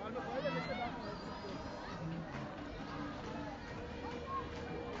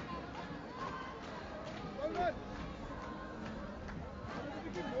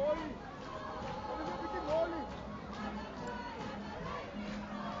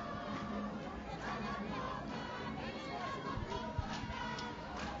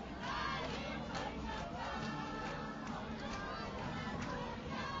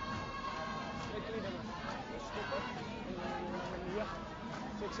 van die dinge. Stopper en meneer.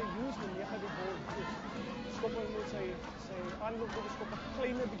 So ek sê use meneer die bal. Stopper moet sy aanloop op die stopper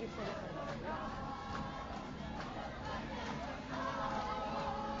kleine bietjie vinniger maak, né?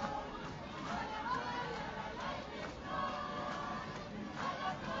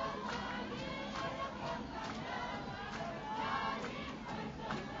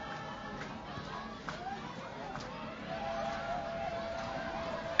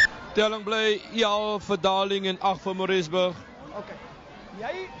 Telling bly 11 vir Darling en 8 vir Moorreesburg. Okay.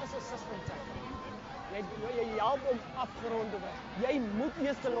 Jy is 'n assistant tackle. Jy help om afgerond te word. Jy moet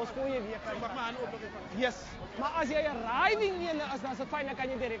eers los voor jy weer kan. Mag my hand oop. Yes. Maar as jy 'n riding een is, dan is dit fyn, dan kan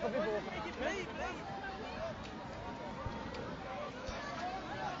jy direk op die bal gaan.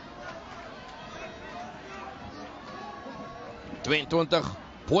 22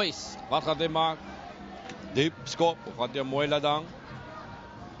 Boys, wat gaat hy maak? Diep skop, of gaat hy mooi laat hang?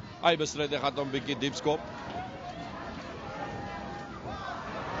 Hy besluit, hy gaat hom 'n bietjie diep skop.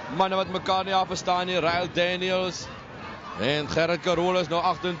 Manne wat mekaar nie afstaan nie, Ryle Daniels en Gerrit Carolus nou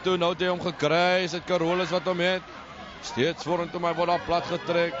agtertoe, nou het hy hom gekry, is dit Carolus wat hom het. Steeds vorentoe, maar word daar plat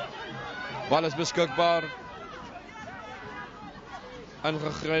getrek. Bal is beskikbaar.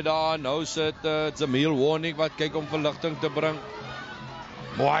 Ingegry daar, nou sit Jamil Warnick wat kyk om verligting te bring.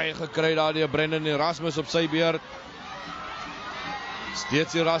 Mooi gekry daar deur Brendan Erasmus op sy beurt.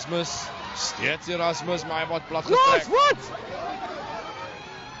 Steeds Erasmus, maar hy word plat getrek.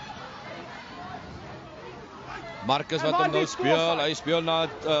 Marcus wat hom nou speel, hy speel na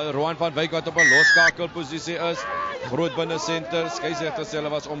Roan van Wyk wat op 'n losskakelposisie is. Groot binne senter, skeieregter sê hulle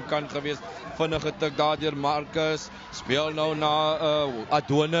was omkant gewees. Vinnige tik daar deur Marcus, speel nou na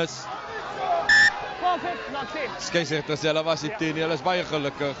Adonis. Skeieregter sê hulle was die 10, hulle is baie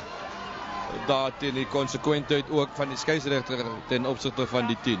gelukkig. Daar teen die konsekwentheid ook van die skeieregter ten opsigte van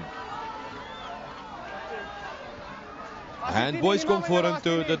die 10. En Boys kom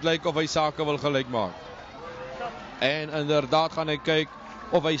vorentoe, dit lyk of hy sake wil gelyk maak. En inderdaad gaan hy kyk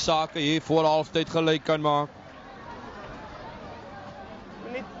of hy sake hier voor halftyd gelyk kan maak.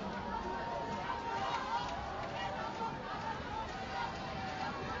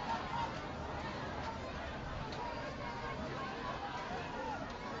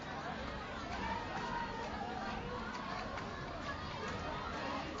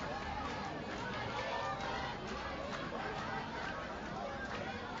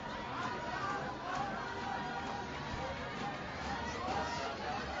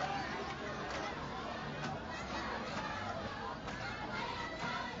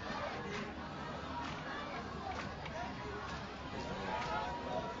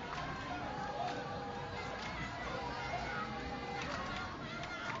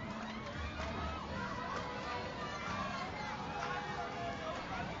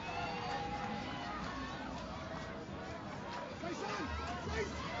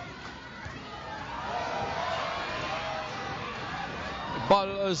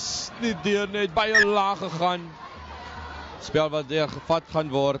 Bal is nie deur net baie laag gegaan. Spel wat deur gevat gaan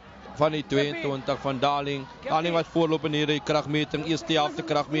word van die 22 van Darling. Darling wat voorloop in hierdie kragmeting, eerste helfte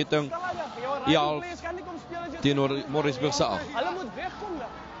kragmeting. Ja, teenoor Moorreesburg se 8. Hulle moet wegkom dan.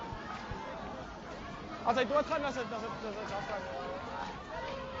 As hy doodgaan, dan is dit afspraak.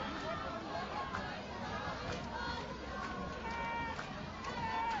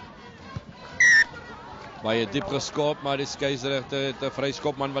 Baie diep geskop, maar die skeieregter het 'n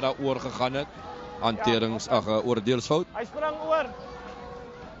vryskopman wat daar oor gegaan het. Oordeelsfout. Hy spring oor.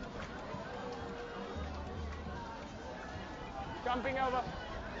 Jumping over.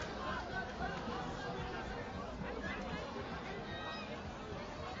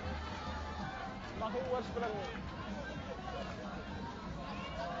 Mag hy oorspring.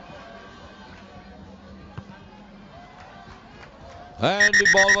 En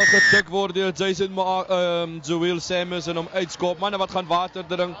die bal wat getik word deur Jason Joel Samuels en hom uitskop. Manne wat gaan water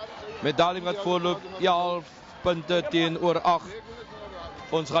drink met Darling wat voorloop 11 punte teenoor 8.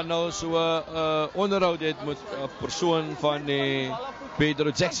 Ons gaan nou so onderhoud hê met 'n persoon van die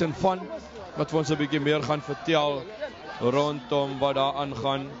Pedro Jackson Fund wat vir ons 'n bietjie meer gaan vertel rondom wat daar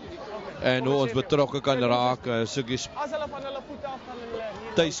aangaan en hoe ons betrokke kan raak. Sukkies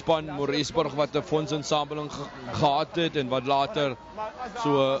tuisspan Moorreesburg wat 'n fondsinsameling gehad het en wat later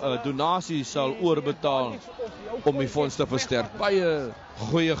so 'n donasie sal oorbetaal om die fonds te versterk. Baie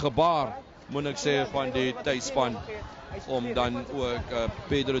goeie gebaar moet ek sê van die tuisspan om dan ook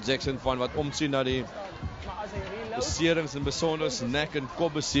Pedro Jackson van wat omsien na die beserings en besonder nek en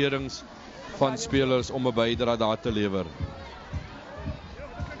kopbeserings van spelers om 'n bydrae daar te lewer.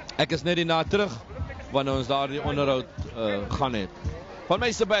 Ek is net hierna terug wanneer ons daar die onderhoud gaan het. Van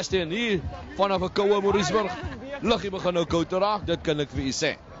my Sebastian hier vanaf 'n koue Moorreesburg. Luggie begin nou koud te raak, dit kan ek vir u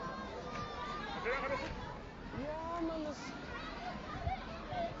sê. Ja, man, dis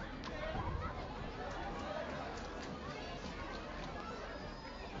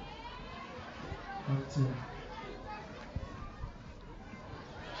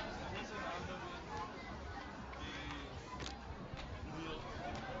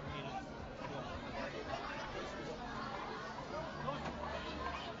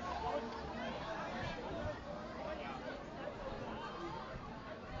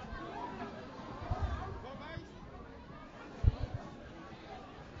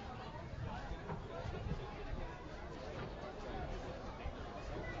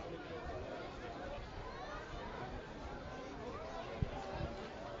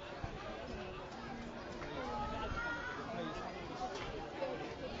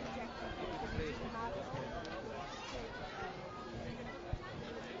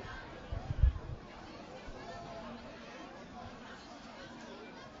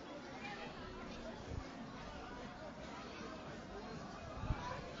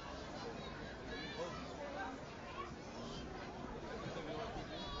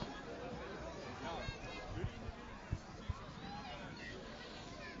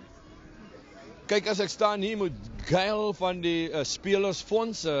Kyk, as ek staan hier met Gail van die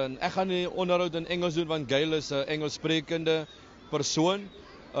Spelersfonds en ek gaan die onderhoud in Engels doen want Gail is 'n Engels sprekende persoon.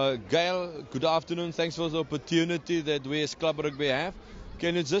 Gail, good afternoon. Thanks for the opportunity that we as Club Rugby have.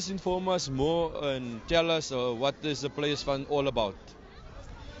 Can you just inform us more and tell us what is the Players Fund all about?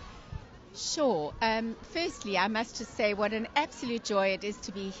 Sure. Firstly, I must just say what an absolute joy it is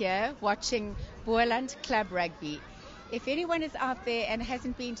to be here watching Boerland Club Rugby. If anyone is out there and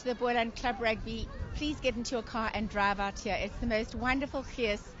hasn't been to the Boerland Club Rugby, please get into your car and drive out here. It's the most wonderful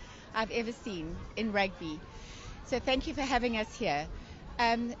gees I've ever seen in rugby. So thank you for having us here.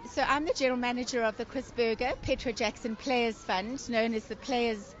 So I'm the General Manager of the Chris Berger Petra Jackson Players Fund, known as the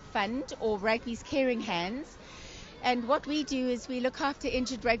Players Fund or Rugby's Caring Hands. And what we do is we look after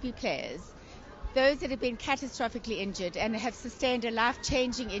injured rugby players, those that have been catastrophically injured and have sustained a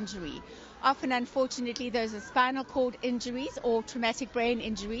life-changing injury. Often, unfortunately, those are spinal cord injuries or traumatic brain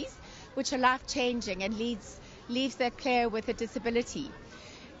injuries, which are life-changing and leaves that player with a disability.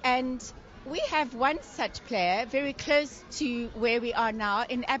 And we have one such player very close to where we are now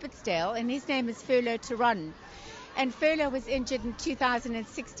in Abbotsdale, and his name is Furlo Turon. And Furlo was injured in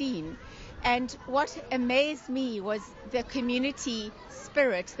 2016. And what amazed me was the community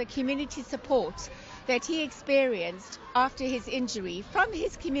spirit, the community support that he experienced after his injury from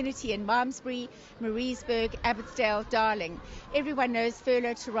his community in Malmesbury, Moorreesburg, Abbotsdale, Darling. Everyone knows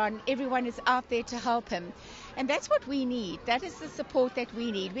Furlo Turon. Everyone is out there to help him. And that's what we need. That is the support that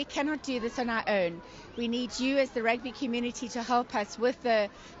we need. We cannot do this on our own. We need you as the rugby community to help us with the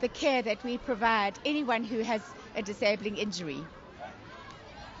care that we provide anyone who has a disabling injury.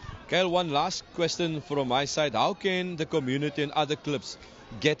 Gail, one last question from my side. How can the community and other clubs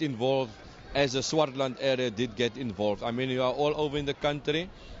get involved as the Swartland area did get involved? I mean, you are all over in the country,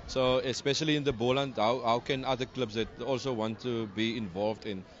 so especially in the Boland, how can other clubs that also want to be involved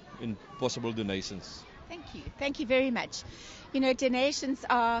in possible donations? Thank you. Thank you very much. You know, donations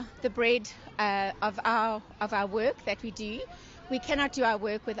are the bread of our work that we do. We cannot do our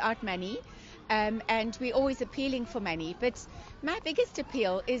work without money. And we're always appealing for money. But my biggest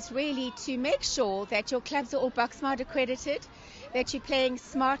appeal is really to make sure that your clubs are all Boxmart accredited, that you're playing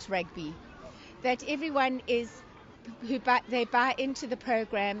smart rugby, that everyone they buy into the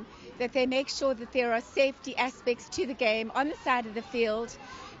program, that they make sure that there are safety aspects to the game on the side of the field,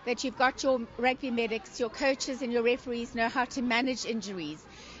 that you've got your rugby medics, your coaches and your referees know how to manage injuries,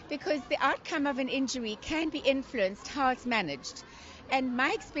 because the outcome of an injury can be influenced how it's managed. And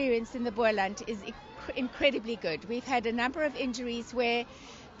my experience in the Boerland is incredibly good. We've had a number of injuries where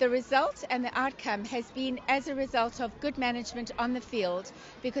the result and the outcome has been as a result of good management on the field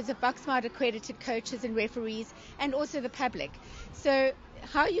because of Boxmart accredited coaches and referees and also the public. So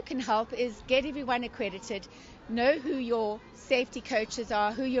how you can help is get everyone accredited, know who your safety coaches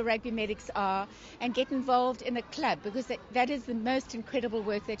are, who your rugby medics are, and get involved in a club, because that is the most incredible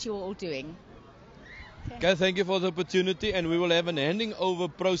work that you're all doing. Okay, thank you for the opportunity, and we will have an handing over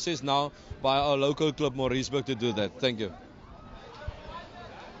process now by our local club Moorreesburg to do that. Thank you. Would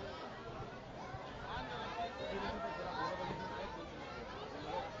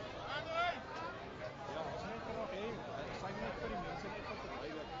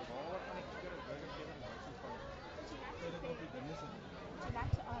you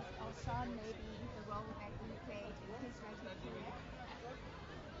like to ask Alshan maybe the role that he played in his rugby career?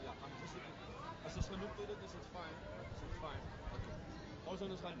 Yeah, I'm just looking. As it's genoemd is het fijn. Is het fijn? Okay. Ons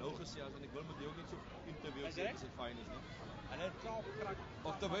gaan nou gesels en ek wil met jou ook net so interview sê as dit fyn is, nie? Hulle het klaar gekrak.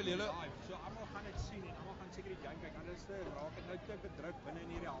 Of terwyl julle so almal gaan dit sien en almal gaan seker die game kyk. Anders raak dit nou te bedruk binne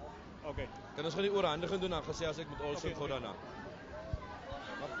in hierdie half. Okay. Kan ons gaan die oorhandiging doen dan gesels ek met Olsen gou daarna.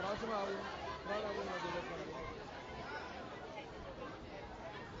 Maar vra se maar vra dan wat julle van.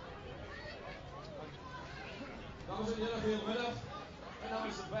 Dames en heren, goedemiddag. Mijn naam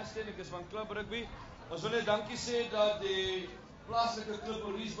is Sebastian, ik is van Club Rugby. Ons wil net dankie sê dat die plaaslike Club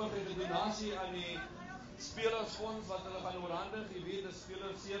Moorreesburg het 'n donasie aan die spelersfonds wat hulle gaan oorhandig. Jy weet, as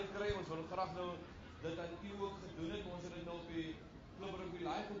spelers seer kry, ons wil graag nou dit aan u ook gedoen het. Ons het dit nou op die Club Rugby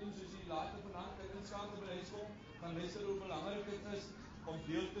live gedoen, soos jy later vanaand kan inskakel by die huiskom, gaan luister hoe belangrik dit is om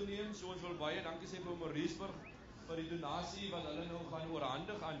deel te neem. So ons wil baie dankie sê vir Moorreesburg vir die donasie wat hulle nou gaan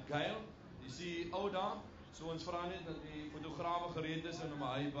oorhandig aan Gail. Die CEO daar. So ons vra net dat die fotograwe gereed is om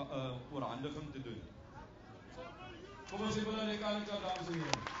hy oorhandiging te doen. Kom ons even naar de kant, dames en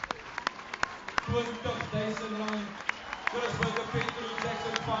heren. 20.000 rand. Moorreesburg, Peter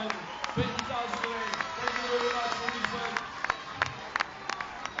Jackson Fund. 20,000 rand. Thank you very much, Moorreesburg.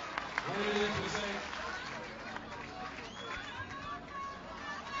 Wat wil je even zeggen?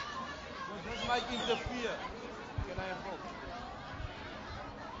 This might interfere. Can I help?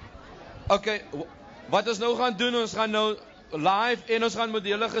 Okay, wat ons nou gaan doen, ons gaan nou live en ons gaan met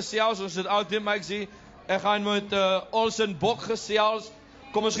julle gesels, ons het altyd Mike sê, ek gaan met Olsen Bok gesels,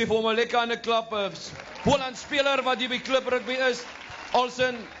 kom ons geef hom 'n lekker aan 'n klap, Poland speler wat hier by Club Rugby is,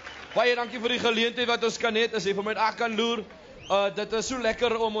 Olsen, baie dankie vir die geleentheid wat ons kan hê, as jy vir my daar kan loer, dit is so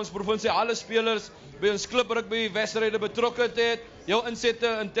lekker om ons provinsiale spelers by ons Club Rugby wedstryde betrokke te hê, jou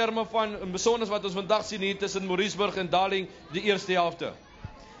insette in terme van, besonders wat ons vandag sien hier tussen Moorreesburg en Darling, die eerste helfte.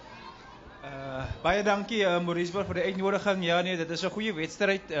 Baie dankie Moorreesburg vir die uitnodiging. Ja nee, dit is 'n goeie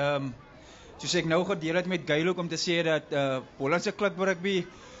wedstryd. Soos ek nou gedeel het met Gail ook om te sê dat Polandse Club Rugby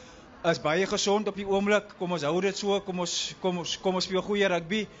is baie gesond op die oomblik. Kom ons hou dit so, kom ons speel goeie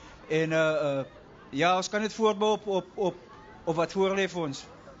rugby en ja, ons kan dit voortbou op wat voor lê vir ons.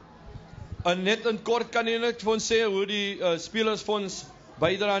 En net in kort kan jy net vir ons sê hoe die spelersfonds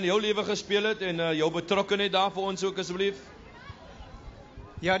bydra aan jou lewe gespeel het en jou betrokkenheid daar vir ons ook asseblief.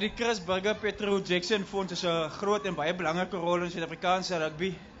 Ja, die Chris Burger Petro Jackson Fonds is 'n groot en baie belangrike rol in Suid-Afrikaanse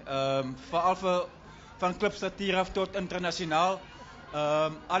rugby. Veral van klubstatuur af tot internasionaal.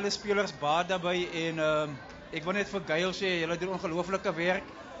 Alle spelers baat daarbey en ek wil net vir Gail sê, julle doen ongelooflike werk.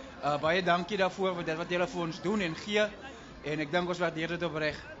 Baie dankie daarvoor vir dit wat julle vir ons doen en gee. En ek dink ons waardeer dit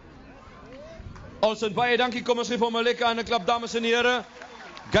opreg. Olsen, baie dankie. Kom ons geef hom 'n lekker aan 'n klap, dames en here.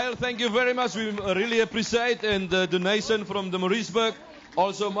 Gail, thank you very much. We really appreciate and the donation from the Moorreesburg.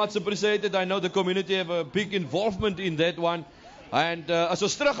 Also much appreciated. I know the community have a big involvement in that one. And as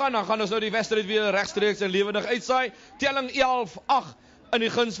ons teruggaan, dan gaan ons nou die wedstryd weer regstreeks en lewendig uitsaai. Telling 11-8 in die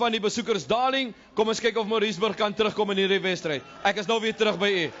guns van die besoekers Darling. Kom ons kyk of Moorreesburg kan terugkom in hierdie wedstryd. Ek is nou weer terug by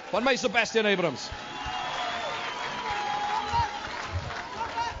u. Van my Sebastian Abrams.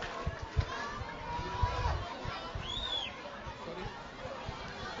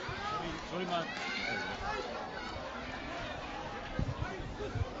 Sorry man.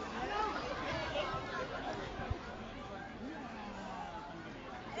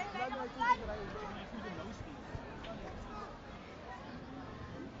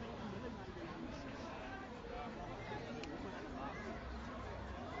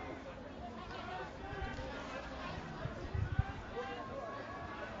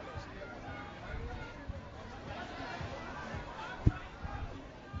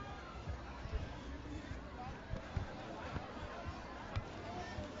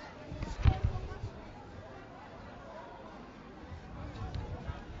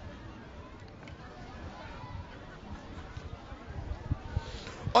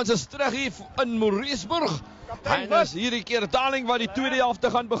 Ons is terug hier in Moorreesburg. En is hierdie keer Darling wat die tweede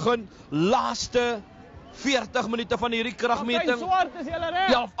helfte gaan begin. Laaste 40 minute van hierdie kragmeting.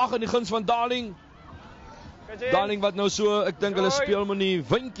 11-8 in die guns van Darling. Darling wat nou so, ek dink hulle speel met die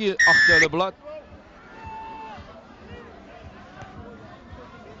windjie agter hulle blad.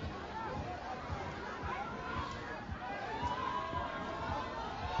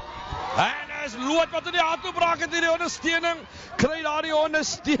 En is Loot wat in die hand toe braak het in die ondersteuning. Kry daar die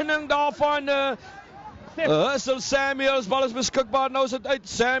ondersteuning daarvan Hussel Samuels, bal is beskikbaar, nou is het uit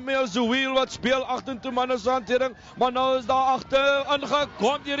Samuels, die wheel wat speel, 28 man is hantering, maar nou is daar achter,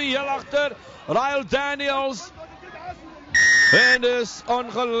 ingekom hier heel achter, Ryle Daniels, en is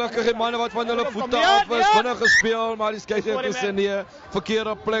ongelukkig die manne wat van hulle voete af is, vinnig gespeel, maar die skeidsrechter is in die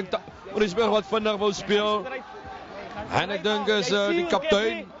verkeerde plek, Moorreesburg wat vinnig wil speel, en ek dink is die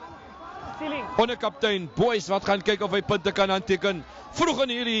kaptein, onderkaptein Boys wat gaan kyk of hy punte kan aanteken vroeg in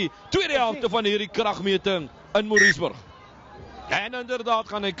hierdie tweede helfte van hierdie kragmeting in Moorreesburg. En inderdaad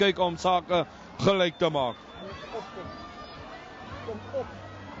gaan hy kyk om sake gelyk te maak. Kom op.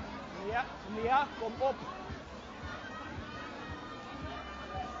 Ja, kom op.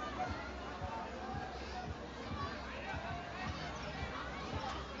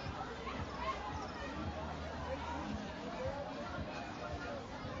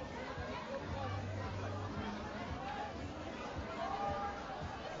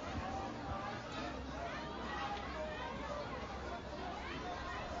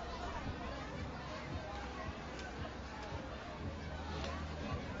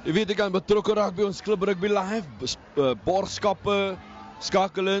 Jy weet, ek kan betrokke raak by ons Club Rugby Live, borgskappe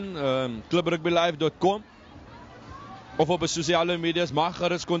skakel in, clubrugbylive.com of op die sosiale medias, maak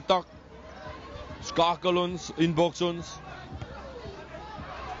gerus kontak, skakel ons, inbox ons.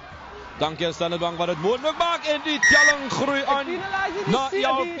 Dankie aan Standard Bank wat dit moontlik maak en die telling groei aan na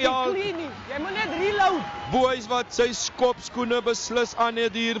 11. Jy moet net reload. Boys wat sy skopskoene beslis aan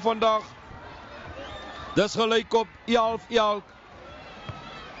het hier vandag. Dis gelyk op 11.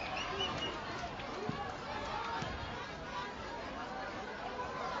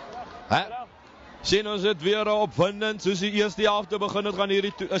 Sien ons het weer opwindend, soos die eerste helfte begin het, gaan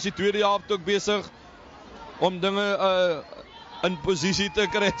is die tweede helfte ook besig om dinge in posisie te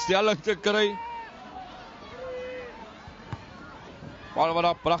kry, stelling te kry. Bal wat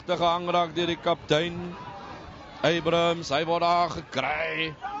daar pragtige aanraak deur die kaptein Abrams, hy word daar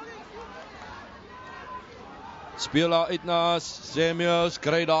gekry. Speel daar uit na Samuels,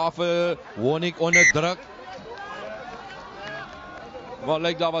 kry daar vir Wonik onder druk. Wat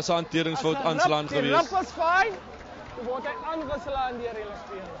lyk daar was 'n hanteringsfout aanslaan gewees. Die rap was fyn. Toe word hy aangeslaan deur die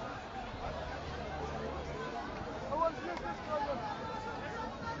speler.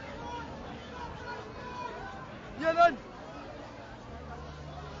 Ja dan.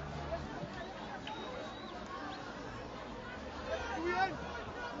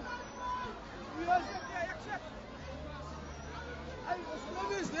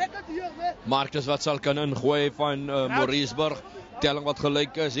 Marcus wat sal kan ingooi van Moorreesburg. Telling wat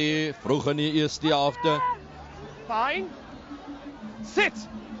gelyk is hier vroeg in die eerste helfte. Fine. Sit.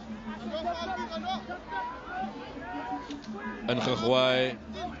 Ingegooi.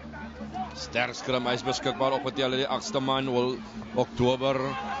 Sterk skrim, hy is beskikbaar opgetel die 8ste man, Oktober.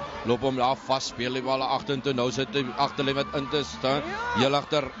 Loop hom daar vas, speel die bal agtertoe, nou sit hy agterlyn wat in te staan. Heel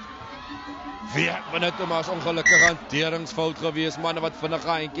agter. 4 minute maar is ongelukkige hanteringsfout gewees, manne wat vinnige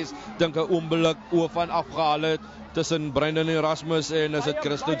handjies, dink 'n oomblik oor van afgehaal het tussen Brandon Erasmus en is dit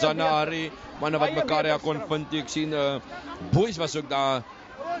Christo Janari, manne wat mekaar kon vind. Ek sien boys was ook daar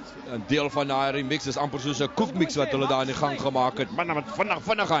 'n deel van daai mix, is amper soos 'n koekmix wat hulle daar in die gang gemaak het. Manne wat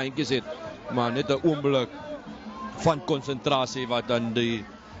vinnige handjies het, maar net 'n oomblik van konsentrasie wat dan die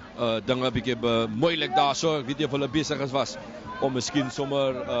dinge 'n bietjie moeilik daarso. Ek weet nie of hulle besig was om miskien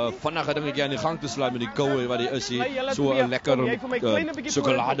sommer vinnige dingetjie aan die gang te slaan met die koue wat die is hier, so 'n lekker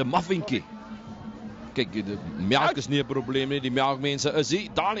sjokolade muffinkie. Kyk, die melk is nie 'n probleem nie, die melkmense is hier,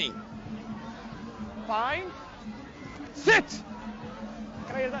 Dani. Fine. Sit.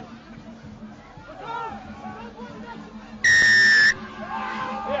 Kry jy dan?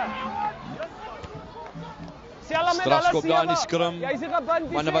 Strafskop daar in die skrim.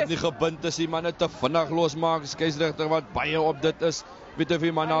 Manne wat nie gebind is, die manne te vinnig losmaak. Skeieregter wat baie op dit is. Weet of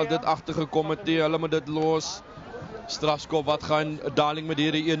die manne al dit agtergekom het, hulle moet dit los. Strafskop wat gaan Darling met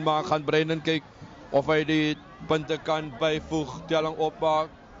hierdie een maak, gaan Brendan kyk of hy die punte kan byvoeg, telling opmaak.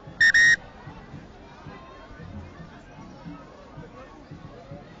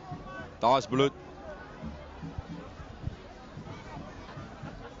 Daar is bloed.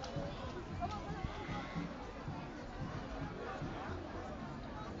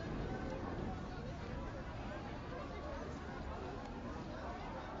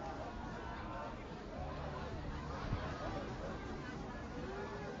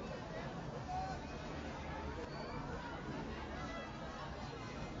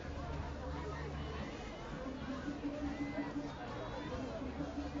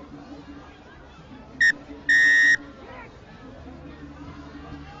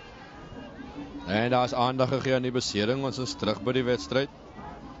 En daar is aandag gegee aan die besering, ons is terug by die wedstryd.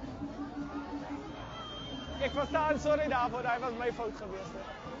 Ek verstaan, sorry daarvoor, dit was my fout geweest.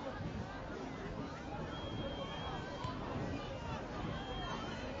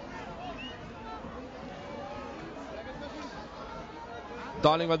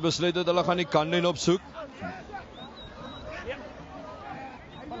 Darling wat besluit het, hulle gaan die kanlyn opsoek.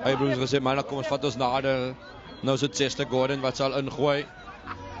 Hy het gesê, man, kom ons vat ons nader. Nou is dit 6de Gordon wat sal ingooi.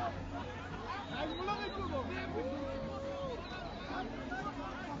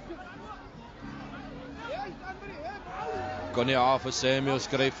 Kon nie af vir Samuel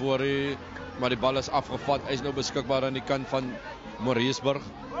skryf voor hy, maar die bal is afgevat. Hy is nou beskikbaar aan die kant van Moorreesburg.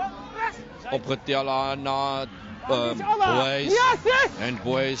 Opgetel aan na Boys. En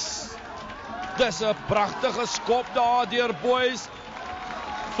Boys. Dis 'n pragtige skop daar deur Boys.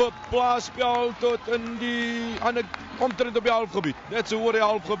 Vir plaasspel tot in die ander omtrent op die halfgebied. Net so oor die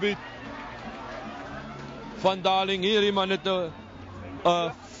halfgebied. Van Darling hier iemand net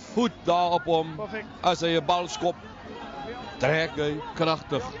 'n voet daar op hom. As hy 'n bal skop, trek hy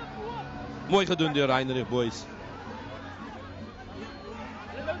kragtig. Mooi gedoen deur Heinrich Boys.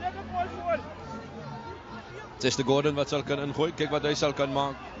 Zesde Gordon wat sal kan ingooi. Kyk wat hy sal kan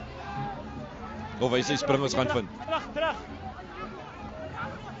maak. Of hy sy springers gaan vind.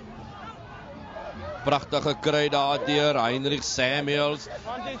 Pragtige kry daar deur Heinrich Samuels.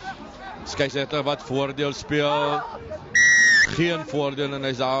 Skeieregter wat voordeel speel. Geen voordeel en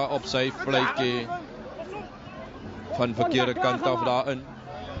hy's daar op sy vletjie. Van verkeerde kant af daarin.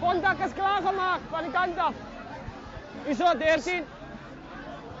 Kontak is klaargemaak van die kant af. Iso 13.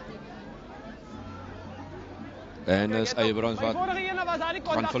 En is Eybrons wat vorige ene was daar die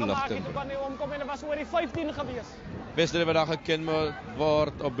gaan kontak gemaak verligting. en kan nie omkom en dit was oor die 15 gewees. Wedstryd wat daar geken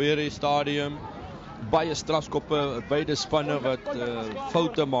word op hierdie stadium. Baie strafskoppe, beide spanne wat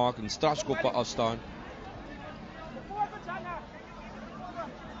foute maak en strafskoppe afstaan.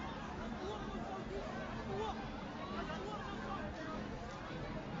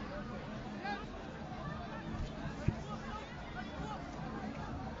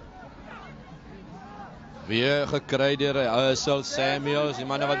 Weer gekry deur Samuels, die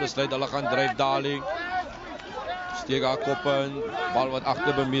manne wat besluit hulle gaan dryf Darling. Steek haar kop in, bal wat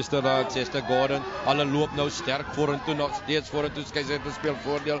agter bemeester raak, Zesde Gordon. Hulle loop nou sterk vorentoe, nog steeds vorentoe, skeieregter speel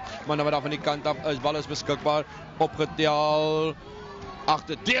voordeel. Manne wat daar van die kant af is, bal is beskikbaar, opgetel.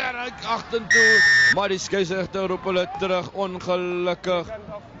 Agtertoe, maar die skeieregter roep hulle terug, ongelukkig.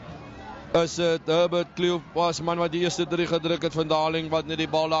 Is dit Herbert Kleopas, man wat die eerste 3 gedruk het van Darling, wat nie die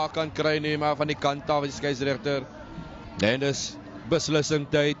bal daar kan kry nie, maar van die kant af is die skeieregter. En dis beslissing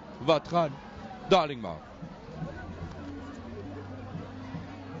tyd, wat gaan Darling maak?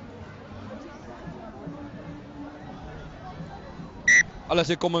 Alles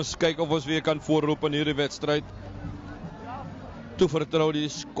ek kom ons kyk of ons weer kan voorroep in hierdie wedstryd. Toe vertrou die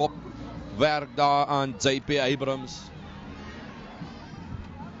skop werk daar aan JP Abrams.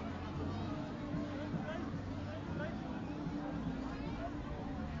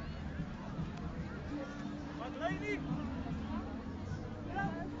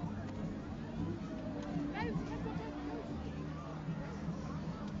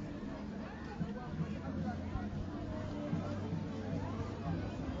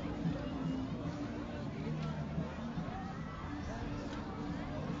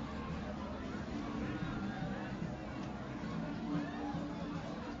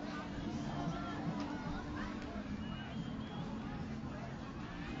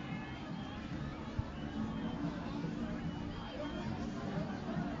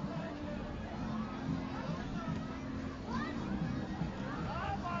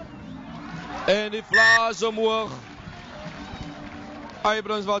 En die vlaas omhoog.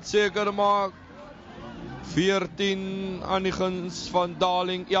 Eybrons wat seker maak. 14 aan die guns van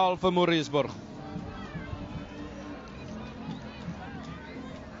Darling, 11 vir Moorreesburg.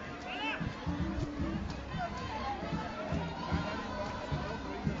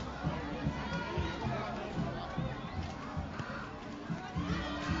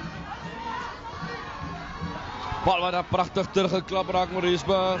 Bal wat daar pragtig teruggeklap raak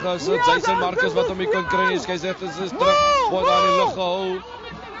Moorreesburg. Is dit Jason Marcus wat hom nie kan kry nie. Skeieregter is terug. Word daar in die lug gehou.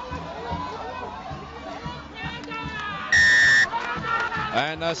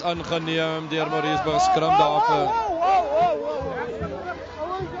 En is aangeneem deur Moorreesburg skram daarvoor.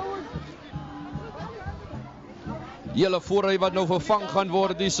 Julle voorry wat nou vervang gaan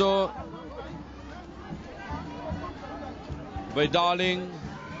word hierso. By Darling.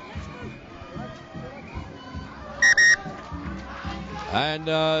 En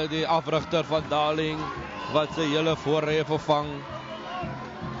die afrigter van Darling wat sy hele voorrye vervang.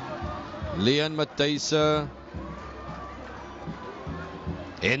 Leon Matthijsse.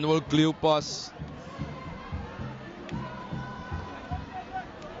 Enwel Kleopas.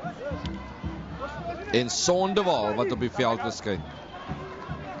 En Sonderwal wat op die veld verskyn.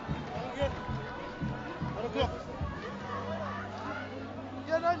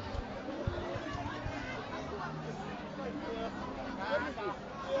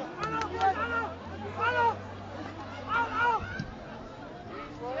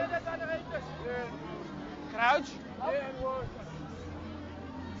 Crouch.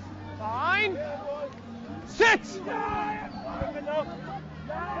 Fine. Sit.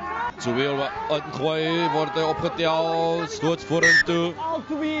 Joel wat uitgooi, word hy opgetel, stoots vorentoe. Al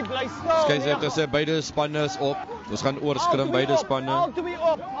twee bly stil. Skeieregter sê beide spanne is op. Ons gaan oorskrim beide spanne. Al twee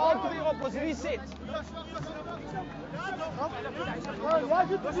op, ons reset.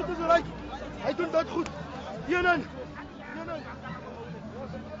 Hy doen dit goed. Een.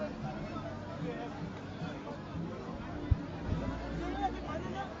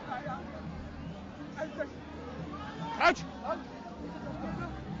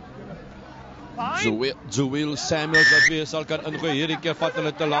 Joel Samuels wat weer sal kan ingooi. Hierdie keer vat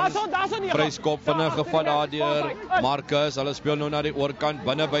hulle te lank. Vryskop vinnig gevat daardeur Marcus. Hulle speel nou na die oorkant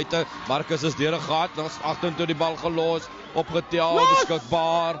binne buite. Marcus is deur 'n gat, dan agtertoe die bal gelos, opgetel,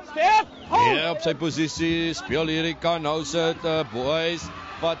 beskikbaar. Ja, op sy posisie. Speel hierdie kant. Nou sit boys.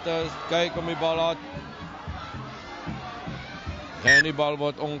 Wat kyk om die bal uit. En die bal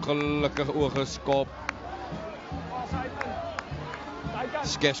word ongelukkig oorgeskop.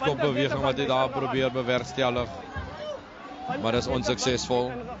 Skepskop beweging wat hy daar probeer bewerkstellig. Maar dis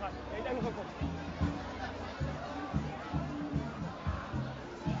onsuksesvol.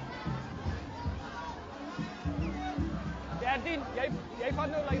 13, jy vat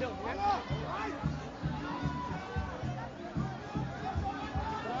nou leiding, hè?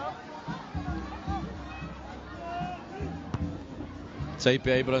 Sy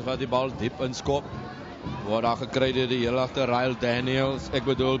Abrams wat die bal diep inskop. Word daar gekry deur die heel agter Ryle Daniels. Ek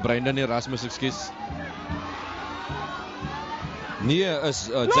bedoel Brendan Erasmus, ekskuus. Nee, is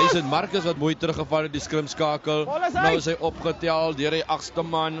Jason Marcus wat mooi teruggeval het die skrimskakel. Nou is hy opgetel deur die 8ste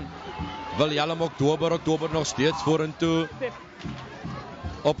man. Willem Oktober nog steeds vorentoe.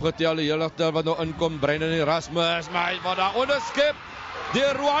 Opgetel die heel agter wat nou inkom Brendan Erasmus, maar hy word daar onderskep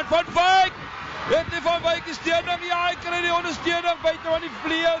deur Roan van Wyk. Het die van Wyk die steuning, ja, hy kry die ondersteuning buite aan die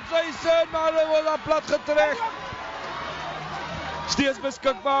vleuel, sy sin, maar hy word daar plat getrek. Steeds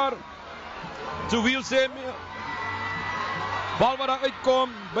beskikbaar. Joel Samuels. Bal wat daar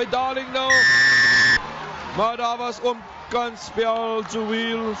uitkom, by Darling nou. Maar daar was omkant spel,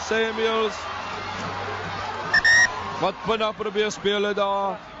 Joel Samuels. Wat vinnig probeer speel het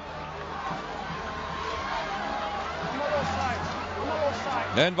daar.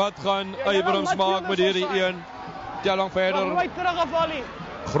 En wat gaan Abrams maak met hierdie een? Telling verder.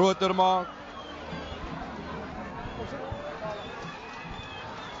 Groter maak.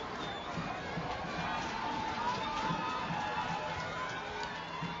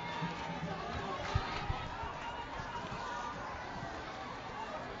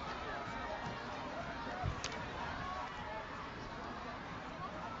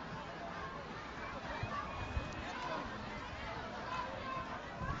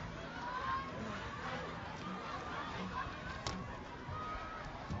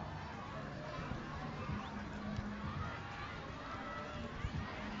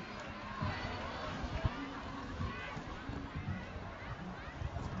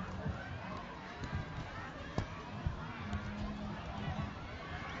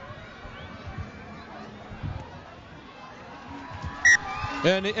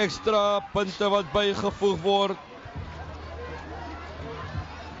 En die extra punte wat bygevoeg word.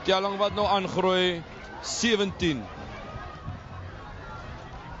 Telling wat nou aangroei, 17.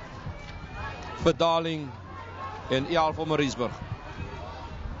 Vir Darling en 11 vir Moorreesburg.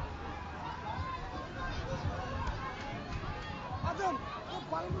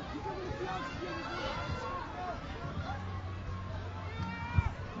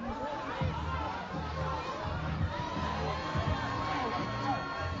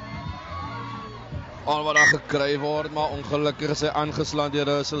 Al wat daar gekry word, maar ongelukkig is hy aangeslaan deur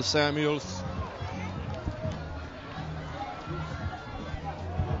Russell Samuels.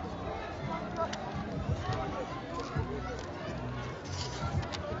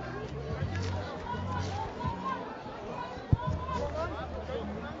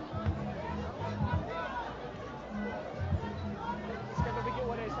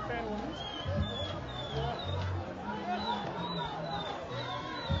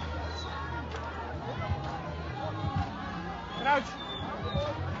 Crouch.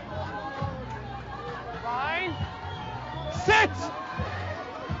 Fine. Sit.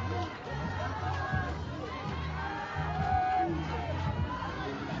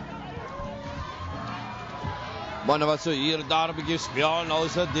 Manne wat so hier daar 'n bietjie speel, nou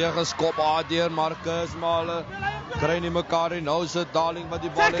is dit deur geskop deur Marcus, maar hulle kry nie mekaar nie. Nou is dit Darling wat die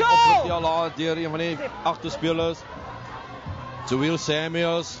bal het opgetel deur een van die agterspelers. Joel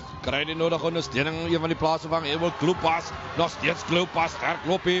Samuels kry die nodige ondersteuning, een van die plase van Ewel Kloepas, nog steeds Kloepas, sterk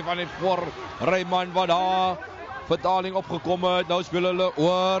loop hier van die voor Raymond wat daar Verdaling opgekom het. Nou speel hulle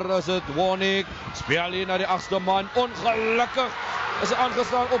oor, is dit Warnick. Speel hier na die 8ste man. Ongelukkig is hy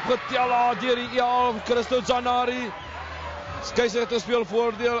aangeslaan, opgetel deur die EL, Christo Zanari. Skeieregter speel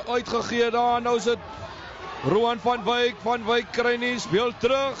voordeel uitgegee daar. Nou is dit Roan van Wyk kry nie, speel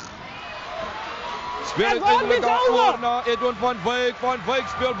terug. Speel uiteindelik oor na Edwin van Wyk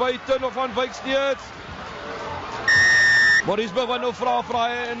speel buite, nog van Wyk steeds. Moorreesburg wat nou vra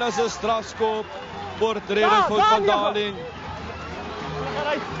hy en as 'n strafskop. Oortreding van Verdaling.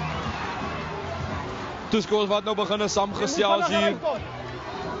 Toeskouers wat nou begin saamgesels hier.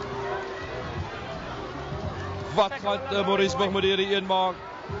 Wat gaan Moorreesburg met hierdie een maak?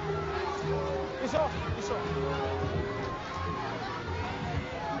 Hierso.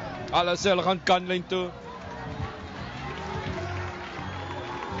 Alles hulle gaan kantlyn toe.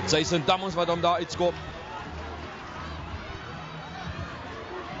 Jason Dammons wat hom daar uitskop.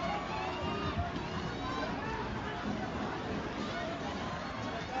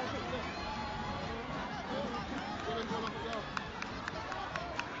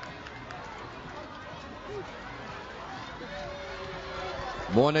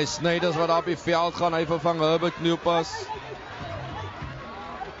 Mooney Snyders wat op die veld gaan, hy vervang Herbert Nieuwpas.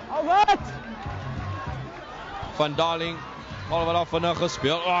 Wat? Van Daling, al wat daar vinnig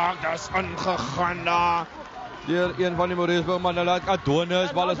gespeel. Dis ingegaan daar. Deur een van die Moorreesburg manne, laat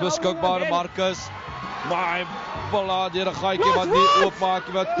Adonis, bal is beskikbaar, Marcus. Maar hy val deur 'n gaatjie wat nie oopmaak,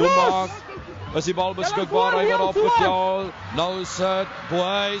 wat toemaak. Is die bal beskikbaar, hy word opgetel. Nou sit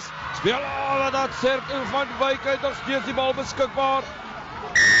Boys. Speel wat dat sirkel van Wyk uit, nog steeds die bal beskikbaar.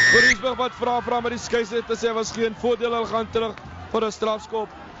 Moorreesburg wat vra met die skeieregter sê was geen voordeel, hulle gaan terug vir 'n strafskop.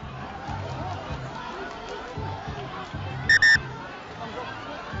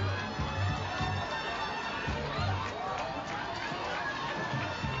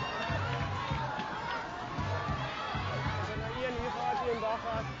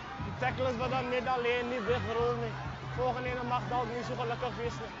 Die tackles wat dan net alleen nie wegrol nie. Volgende ene mag dalk nie so gelukkig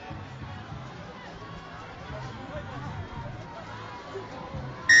wees nie.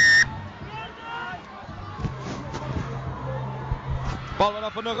 Bal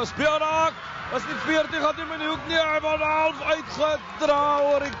wat vinnig gespeel raak. Is nie 40 gaan nie in die hoek nie. Hy word half uitgedra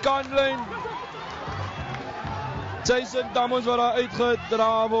oor die kantlyn. Jason Dammons wat daar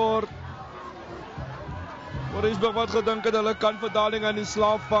uitgedra word. Moorreesburg wat gedink het hulle kan Verdaling aan die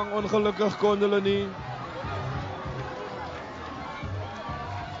slaap vang, ongelukkig kon hulle nie.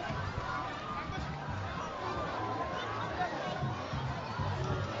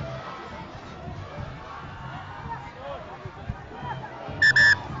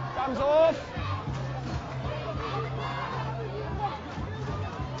 Thumbs off.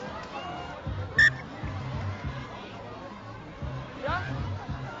 Ja?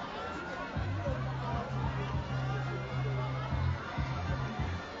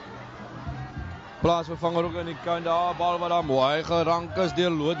 Plaasvervanger ook aan die kant daar, bal wat daar mooi gerank is deur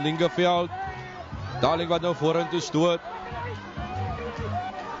Lood Linkerveld. Daling wat nou vorentoe stoot.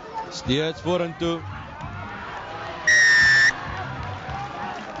 Steeds vorentoe.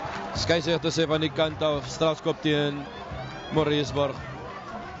 Skeieregter sê van die kant af, strafskop teen Moorreesburg.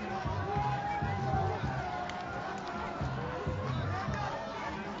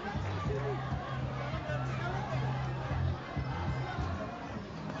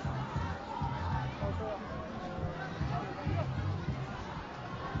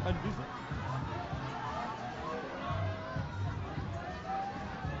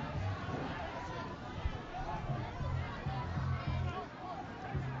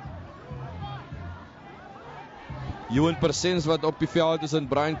 Johan Persens wat op die veld is in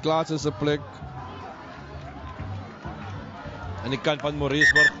Brian Klaas se plek. Aan die kant van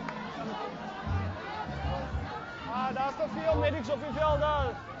Moorreesburg. Daar's te veel medics op die veld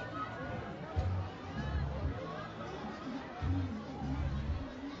daar.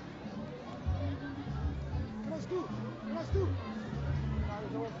 Kom toe.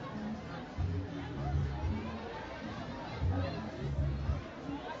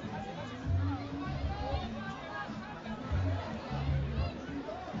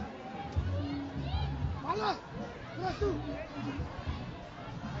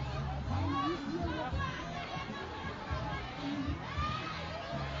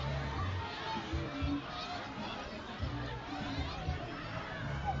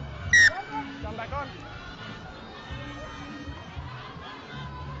 Come back on.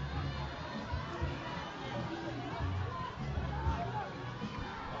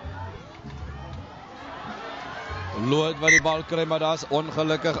 Lood wat die bal kry, maar daar's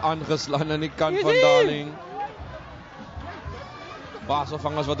ongelukkig aangeslaan aan die kant van Daling.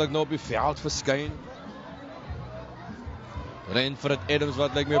 Paasvervangers wat ek nou op die veld verskyn. Renfred Adams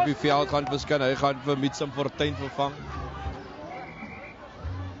wat lyk my op die veld gaan verskyn. Hy gaan vir Mitsum Fortuin vervang.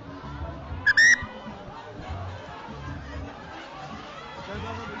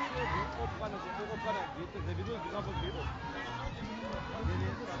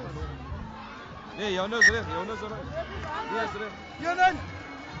 Nee, Jonas reg, Jonas reg. Nee, is reg. Jonas!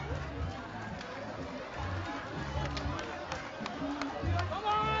 Come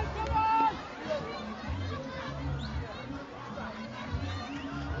on, come on!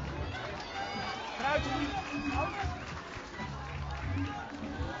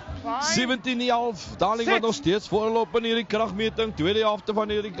 17-11, Daling wat nog steeds voorloop in hierdie kragmeting, tweede helfte van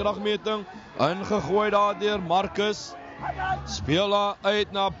hierdie kragmeting, ingegooi daar deur Marcus, speel daar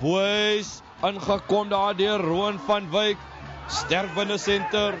uit na Boys, ingekom daar deur Roan van Wyk, sterk binne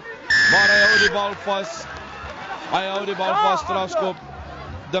senter, maar hy hou die bal vas, strafskop,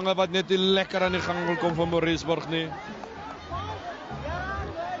 dinge wat net nie lekker aan die gang wil kom van Moorreesburg nie,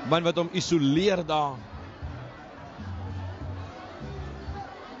 man wat hom isoleer daar.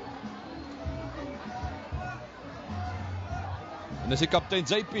 En dis die kaptein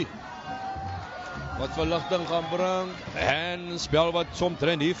Zypie wat verligting gaan bring en spel wat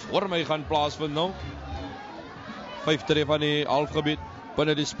somtrent hier voor my gaan plaasvind nou. 5-3 van die halfgebied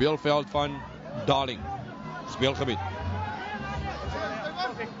binne die speelveld van Daling. Speelgebied.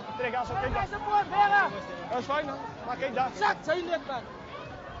 Trek as op kyk daar. Dat is fyn, maar kyk daar. Sit, sy net man.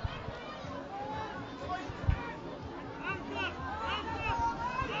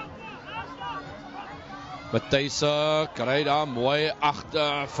 Matthijsse kry daar mooi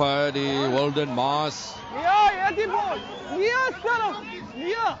agter vir die Wilden Maas. Ja, het die bal. Nee, sterk.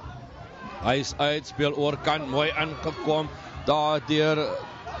 Nee. Hy is uit, speel oorkant, mooi ingekom daar deur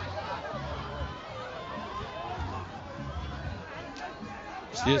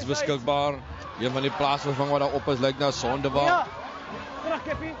steeds beskikbaar. Een van die plaasvervang wat daar op is, lyk na Sondewa. Ja. Terug,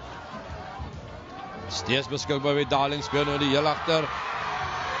 Keppie. Steeds beskikbaar by Daling, speel nou die heel agter.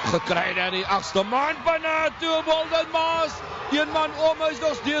 Gekry daar die agste man binne toe Wilden Maas. Een man om, hy is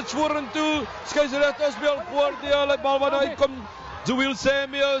nog steeds vorentoe. Skeieregter speel voordeel, die bal wat uitkom. Joel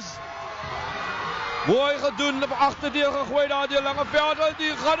Samuels. Mooi gedoen, op agterdeur gegooi daar die lange veld,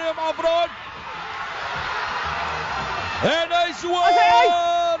 die gaan hom afrond. En hy is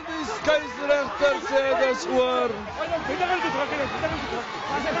oor. Die skeieregter sê dis oor.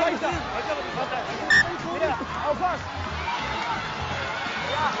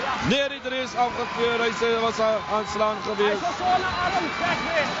 Nee, die drie is afgekeur, hy sê dit was 'n aanslaan gewees. Hy is so 'n arm trek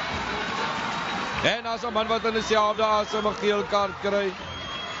weg. En as 'n man wat in dieselfde asem 'n geel kaart kry.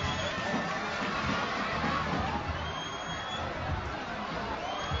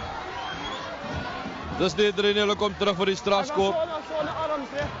 Dis die 3-0 kom terug vir die strafskop. So 'n arm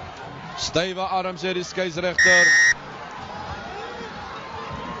trek. Stywe arm sê die skeieregter.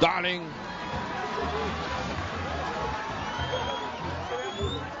 Daling.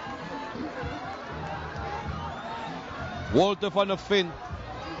 Walter van der Vent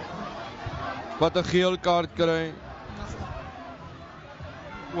wat 'n geel kaart kry.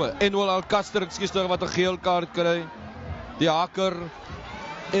 Enwel Alcaster, ekskuus, wat 'n geel kaart kry. Die haker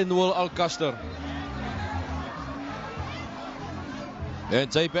Enwel Alcaster. En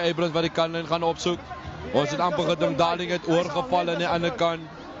JP Abrams wat die kantlyn gaan opsoek. Ons het amper gedink Daling het oorgeval aan die ander kant.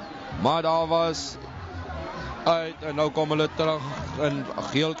 Maar daar was uit en nou kom hulle terug in 'n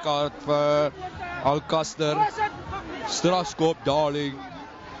geel kaart vir Alcaster. Strafskop Daling.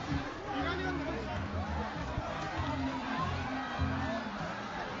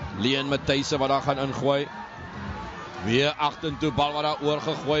 Leon Matthijsse wat daar gaan ingooi. Weer agtertoe bal wat daar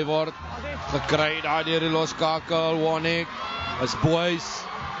oorgegooi word. Gekry daar deur die loskakel Warnick. As Boys.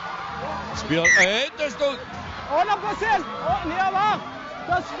 Speel uit, dis toe. 100%. Oh nee, wag.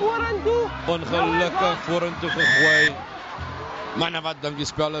 Dis vorentoe. Ongelukkig vorentoe gegooi. Manne wat dink die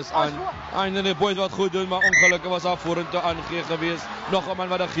spel is aan. En die Boys wat goed doen, maar ongelukkig was daar vorentoe aangegee gewees. Nog 'n man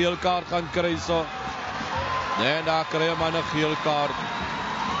wat 'n geel kaart gaan kry so. Nee, daar kry 'n man 'n geel kaart.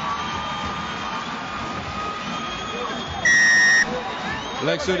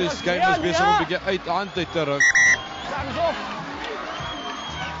 Lyk so die skyn is besig om 'n bietjie uit hand te ruk.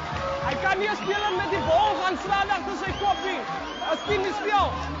 Hy kan nie speel met die bal gaan slaan agter sy kop nie. As teen die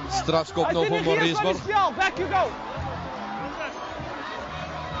speel. Strafskop nog vir Moorreesburg. Back you go.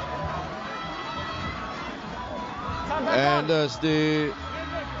 En dis die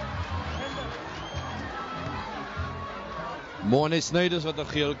Mone Snyders wat 'n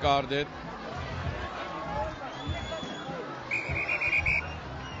geel kaart het.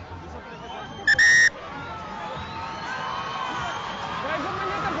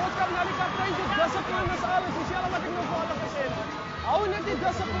 Discipline is alles, dis wat ek nou vir hulle gesê het. Net die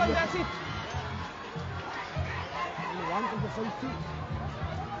discipline, that's it.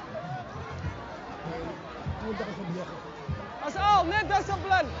 As al, net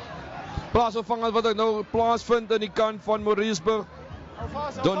discipline. Plaasvervanger wat ek nou plaasvind aan die kant van Moorreesburg.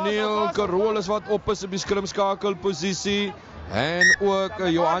 Doniel Carolus wat op is op die skrimskakelposisie en ook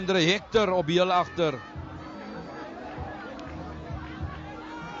Johandre Hector op heel agter.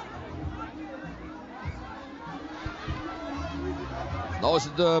 Nou is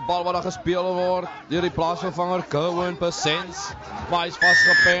die bal wat daar gespeel word deur die plaasvervanger Cohen Persens. Maar hy is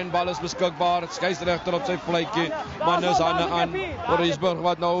vasgepen, bal is beskikbaar. Skeieregter op sy vletjie. Manne is aan Moorreesburg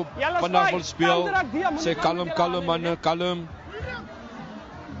wat nou vandag wil speel. Sê kalm manne, kalm.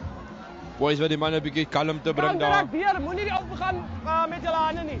 Boys wat die manne 'n bietjie kalm te bring daar. Moenie die opgaan met julle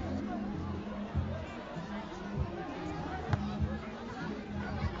hande nie.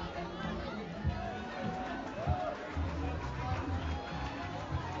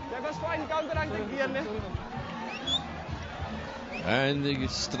 Was fyn counteracting weer, né? En die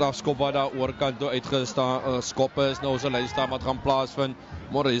strafskop wat daar oorkant toe uitgestaan skoppe is nou so lynstaan wat gaan plaasvind.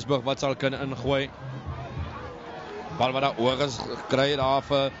 Moorreesburg wat sal kan ingooi. Bal wat daar oor is gekry daar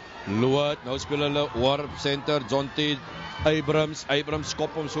vir Loot. Nou speel hulle oor center John T. Abrams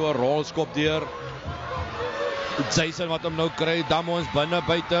skop hom so 'n rolskop deur. Jason wat hom nou kry, Damons binne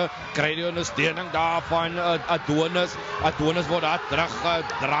buite, kry die ondersteuning daarvan Adonis word daar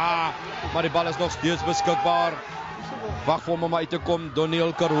teruggedra, maar die bal is nog steeds beskikbaar. Wag vir hom om uit te kom.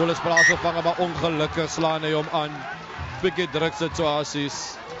 Doniel Carolus plaasvervanger, maar ongelukkig slaan hy hom aan. Bietjie druk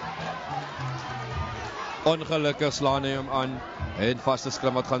situasies. Ongelukkig slaan hy hom aan en vaste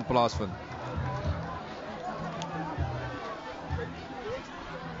skrim wat gaan plaasvind.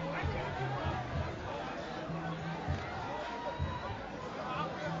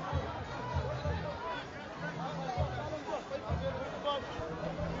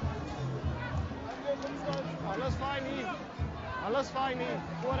 Alles fyn nie.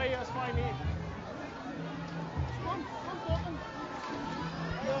 Voorry is fyn nie.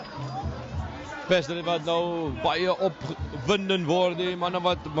 Wedstryd wat nou baie opwindend word, die manne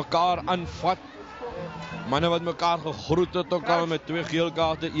wat mekaar aanvat. Manne wat mekaar gegroet het ook al met 2 geel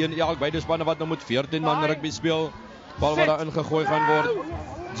kaarte, 1 elk. Beide spanne wat nou met 14 man rugby speel. Bal wat daar ingegooi gaan word.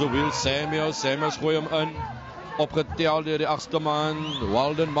 Joel Samuels gooi hom in. Opgetel deur die 8ste man,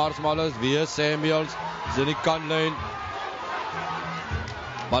 Walden Marsmalles, weer Samuels. Is in die kantlyn.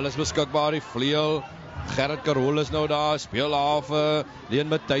 Bal is beskikbaar, die vleuel. Gerrit Carolus nou daar, speel af, Leen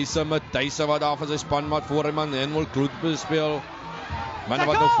Matthijsse wat daar van sy spanmaat voor hy man, Henwel Kloet bespeel. Manne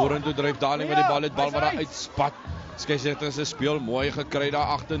wat nou vorentoe dryf, Darling met die bal het, bal wat daar uitspat. Skeieregter se speel mooi gekry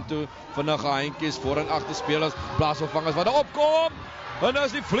daar agtertoe, vinnige handjies, voor en agter spelers, plaasvervangers wat daar opkom. En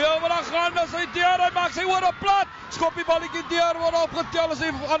as die vleuel wat daar gaan, as hy deur, hy maak sy oor op plat. Skop die balletjie deur, word opgetel, as hy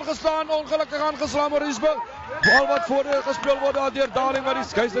aangestaan, ongelukkig aangeslaan Moorreesburg. Bal wat voordeel gespeel word daar deur Darling, wat die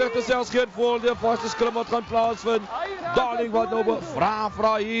skeieregter selfs geen voordeel, vaste skrim wat gaan plaasvind. Darling wat nou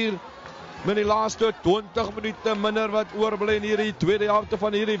vra hier, met die laaste 20 minute minder wat oorbly in hierdie tweede helfte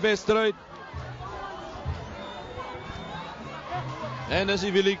van hierdie wedstryd. En dis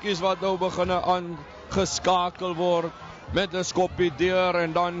die wielietjies wat nou beginne aangeskakel word, met 'n skoppie deur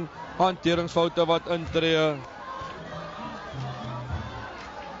en dan hanteringsfoute wat intree.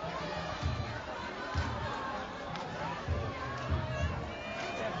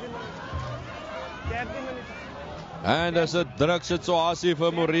 En dis 'n druk situasie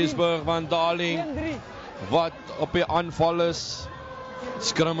vir Moorreesburg van Darling wat op die aanval is.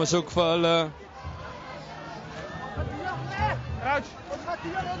 Skrim is ook vir hulle. Crouch.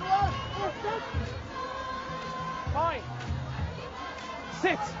 Fine.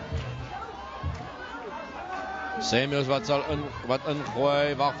 Sit. Samuels wat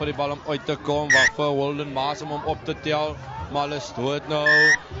ingooi, wag vir die bal om uit te kom, wag vir Walden Maas om hom op te tel, maar hulle stoot nou.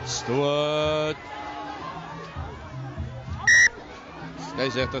 Stoot.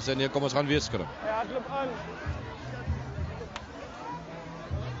 Skeieregter sê nee, kom ons gaan weer skrim. Ja, hardloop aan.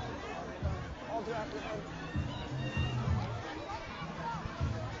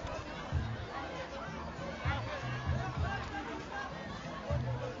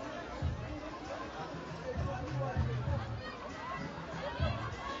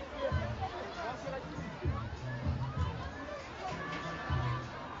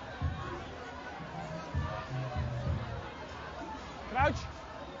 Crouch.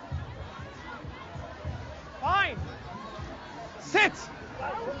 Fine. Sit.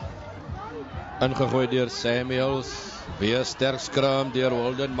 Ingegooi deur Samuels. Weer sterk skrim deur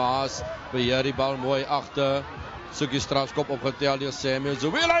Walden Maas. Beheer die bal mooi agter. Soek die strafskop opgetel deur Samuels.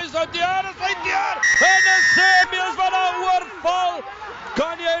 Hoewel hy is nou deur, En dis Samuels wat daar oorval.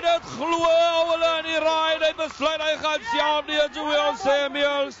 glo hulle in die raai. Hy besluit hy gaan self nie Joel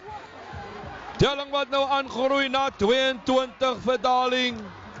Samuels. Telling wat nou aangroei na 22 vir Darling.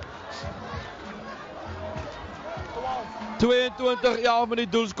 22-11 met die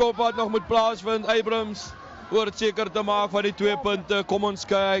doelskop wat nog moet plaasvind. Abrams oor het seker te maak van die 2 punte. Kom ons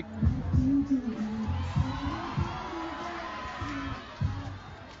kyk.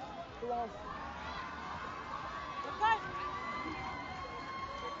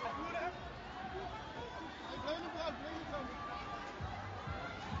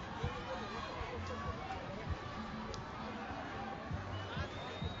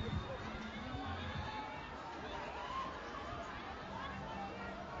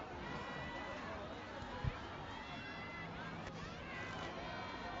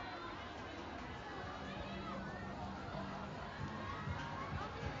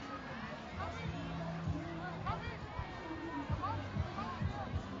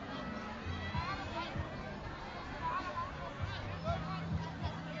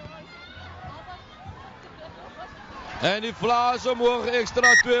 En die Vlaas omhoog,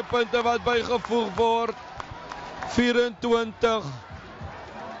 extra 2 punte wat bygevoeg word. 24-11.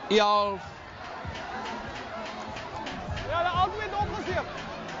 Ja, de altyd opgezet.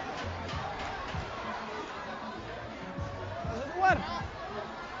 Dat is het oor.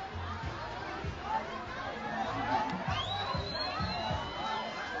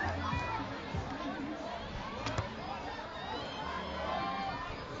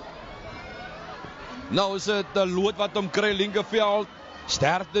 Nou is het de lood wat hom kry linkerveld.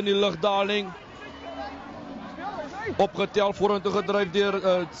 Sterkte in die lugdaling. Opgetel vorentoe gedryf deur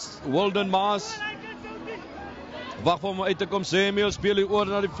Wilden Maas. Wag vir hom uit te kom. Samuel speel hier oor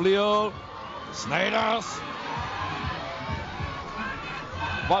na die vleuel. Snyders.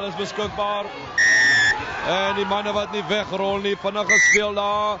 Bal is beskikbaar. En die manne wat nie wegrol nie, vinnig gespeel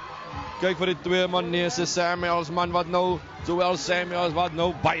daar. Kyk vir die 2 man, nee, se Samuels man wat nou, Joel Samuels wat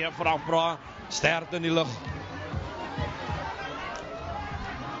nou baie vra. Sterkte in die lug.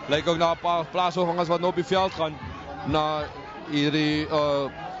 Lyk ook na 'n paar plaasvervangers wat nou op die veld gaan na hierdie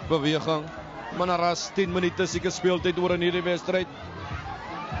beweging. Maar na ras 10 minute seker speeltyd oor in hierdie wedstryd.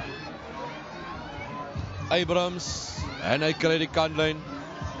 Abrams en hy kry die kantlyn.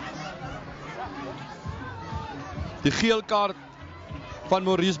 Die geel kaart van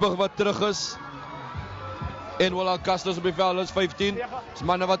Moorreesburg wat terug is. En Willa Casters op die veld is 15. Dis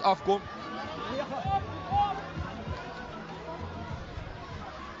manne wat afkom.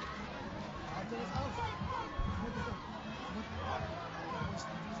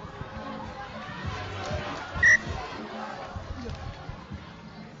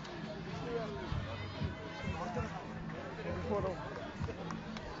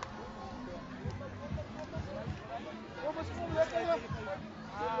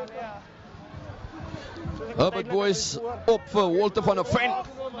 Herbert Boys op vir Walter van der Ven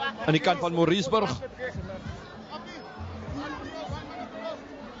aan die kant van Moorreesburg.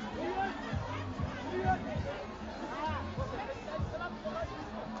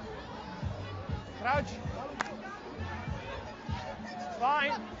 Crouch.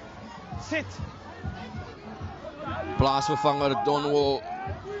 Fine. Sit. Plaasvervanger Donwell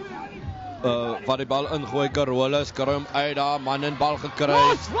wat die bal ingooi, Carolus kry hom uit daar, man en bal gekry.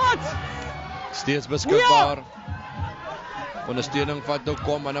 Wat? Steeds beskikbaar. Ondersteuning wat nou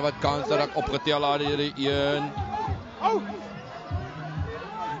kom, manne wat kans raak opgetel aan hierdie 1.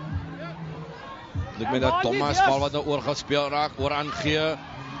 Ek meen dat Thomas bal wat nou oorgespeel raak, oor aangee.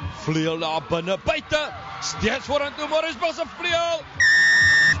 Vleuel daar binne, buite. Steeds vorentoe Moorreesburg se vleuel.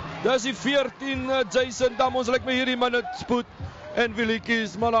 Dis die 14 Jason Dam, ons lyk my hierdie man het spoed. En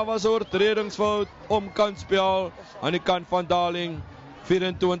Williekies, maar daar was 'n oortredingsfout om kantspel aan die kant van Darling.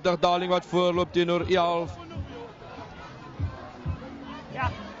 24 Darling wat voorloop teenoor 11. Ja.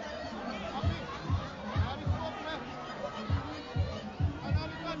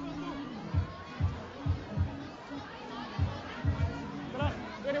 Terug.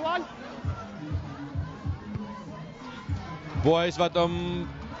 21. Boys wat hom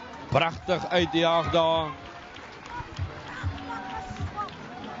pragtig uitjaag daar.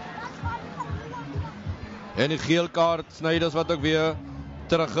 En die geel kaart, Snyders wat ook weer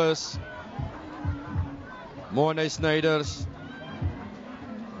terug is. Mooi Snyders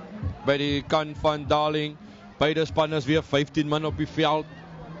by die kant van Darling. Beide spanne is weer 15 man op die veld.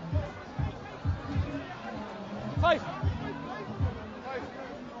 5.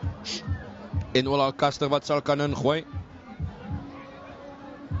 En Willa Caster wat sal kan ingooi.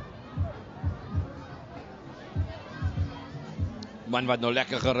 Man wat nou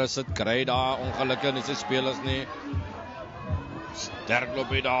lekker gerus het, kry daar ongelukkig nie sy spelers nie. Sterk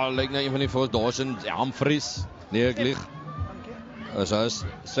loopie daar, lyk na een van die voor Dawson, Humphries. Nee, ek lieg. Is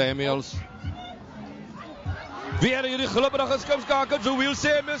Samuels. Weer hierdie glibberige skipskakel, so Will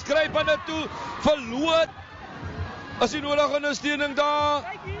Samuels skryp aan dit toe, verloot. As die nodige ondersteuning daar.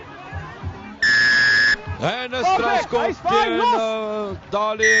 En 'n strafskop teen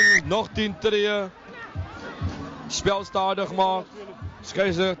Darling, nog 10 tree. Spel stadig maak.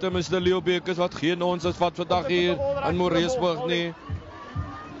 Skeieregter Mr. Leo Bekes wat geen ons is wat vandag hier in Moorreesburg nie.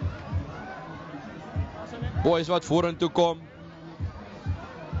 Boys wat vorentoe kom.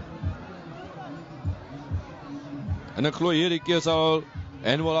 En ek glo hierdie keer sal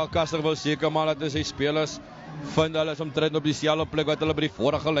Anwar Al-Kasser wil seker maar dat sy spelers vind hulle is omtrent op dieselfde plek wat hulle by die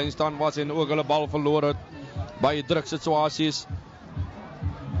vorige lyn staan was en ook hulle bal verloor het. Baie druk situasies.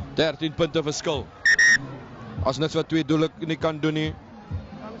 13 punte verskil. As niks wat twee doele nie kan doen nie.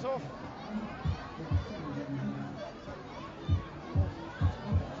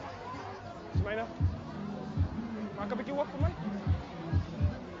 Maak 'n bietjie oop vir my.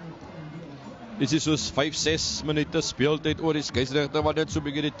 Dit is soos 5-6 minute speeltyd oor die skeieregter wat net so 'n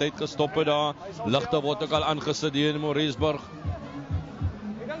bietjie die tyd gestop het daar. Ligte word ook al aangesit hier in Moorreesburg.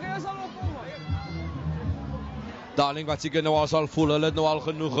 Ek dink hy sal opkom. Darling wat seker nou al sal voel, hulle het nou al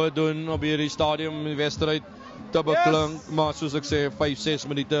genoeg gedoen op hierdie stadium die wedstryd te beklink, maar soos ek sê 5-6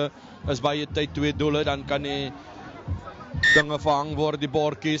 minute is baie tyd, twee doele, dan kan die dinge verhang word, die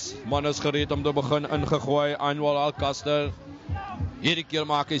bordjies. Man is gereed om te begin ingegooi. Anwar Al-Kasser. Hierdie keer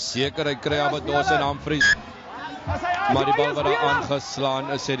maak hy seker hy kry af Dawson en Humphries. Maar die bal wat daar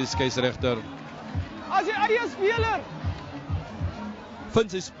aangeslaan is, sê die skeieregter. As jy eie speler.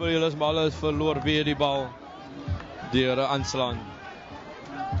 Vind sy spelers maar hulle verloor weer die bal deur 'n aanslaan.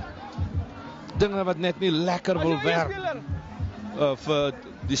 Dinge wat net nie lekker wil werk vir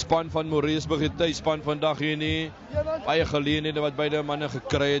die span van Moorreesburg, die tuisspan vandag hier nie. Baie geleenthede wat beide manne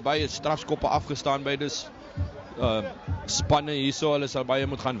gekry het, baie strafskoppe afgestaan by dus spanne hierso, hulle sal baie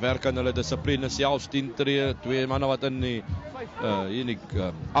moet gaan werk aan hulle dissipline, selfs 10 tree, twee manne wat in die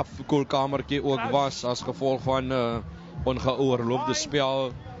afkoelkamertjie ook was as gevolg van ongeoorloofde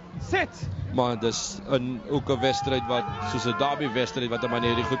spel. Maar dis ook 'n wedstryd wat soos 'n derby wedstryd wat 'n man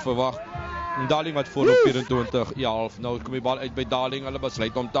hierdie goed verwag. En Darling wat voor op 24-11. Nou kom die bal uit by Darling, hulle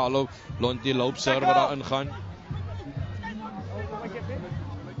besluit om te hou. Lontie Loopser wat daar ingaan.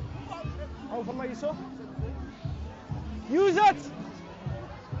 Hou van my hierso. Use it.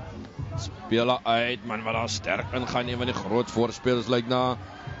 Speler uit, man wat daar sterk ingaan, een van die groot voorspelers lyk na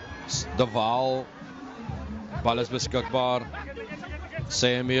De Waal. Bal is beskikbaar.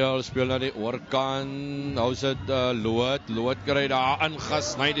 Samuel speel na die oorkant. Nou sit Loot kry daar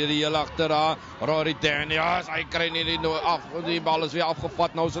ingesny deur die heel agter daar. Rory Daniels, hy kry nie die af. Die bal is weer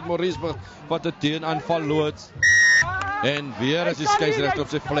afgevat. Nou sit Moorreesburg wat 'n teenaanval Loot. En weer is die skeieregter op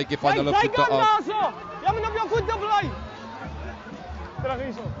sy vletjie van hulle voete af. Jy moet op jou voete bly. Terug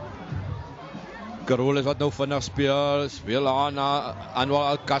hierso. Carolus wat nou vinnig speel aan na Anwar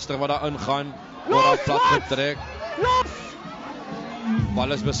Al-Kasser wat daar ingaan. Word al plat getrek.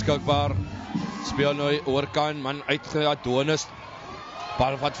 Bal is beskikbaar. Speel nou oorkant, man uitgeadonis.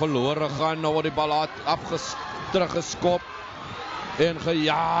 Bal wat verlore gaan, nou word die bal teruggeskop en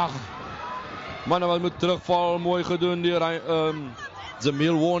gejaag. Man wat moet terugval, mooi gedoen deur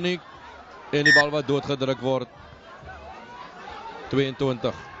Jamil Warnick en die bal wat doodgedruk word.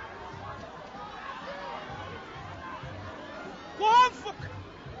 22.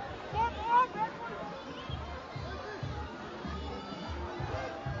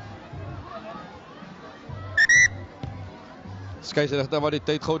 Skeieregter wat die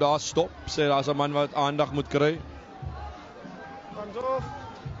tyd gou daar stop, sê daar's 'n man wat aandag moet kry.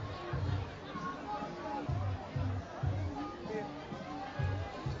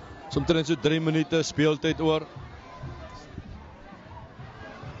 Omtrent so 3 minute speeltyd oor.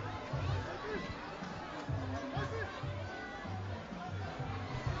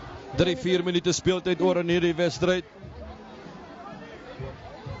 Drie, 4 minute speeltyd oor in hierdie wedstryd.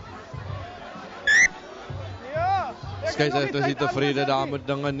 Skeieregter is nie tevrede daar met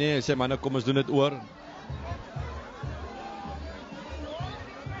dinge nie. Hy sê manne, kom ons doen dit oor.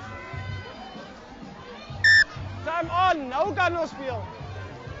 Time on, nou kan ons speel.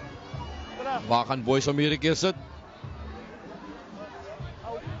 Waar gaan boys om hierdie keer sit?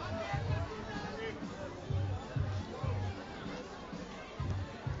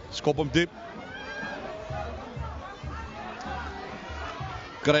 Skop hom diep.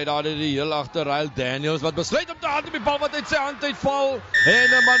 Kry daar die heel agter Rail Daniels wat besluit om te hand op die bal wat uit sy hand uitval. En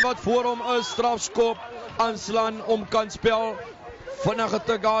 'n man wat voor hom is, strafskop, aanslaan, omkantspel. Vinnige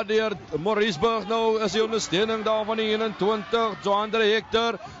tik daar deur Moorreesburg nou is die ondersteuning daar van die 21, Joandre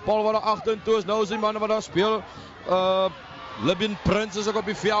Hector, Paul wat daar agtertoe is, nou is die manne wat daar speel. Libyan Prince is ook op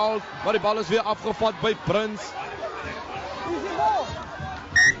die veld, maar die bal is weer afgevat by Prince.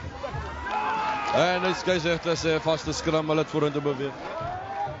 En die skeieregter sê vaste skram, hulle het vorentoe beweeg.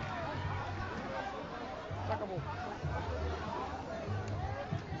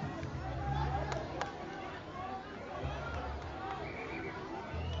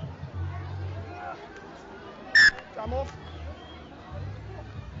 Come off.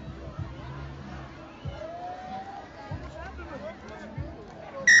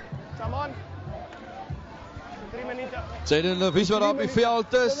 Come on. 3 minute. Zayden Levies wat op die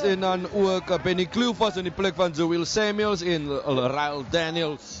veld is en dan ook Benny Kloofas in die plek van Joel Samuels en Ryle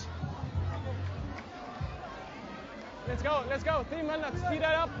Daniels. Let's go, let's go. 3 minutes. Speed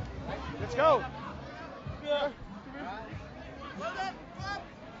that up. Let's go.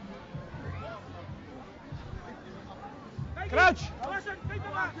 Crouch.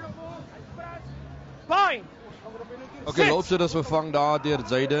 Fine. Okay, loopset is vervang daar deur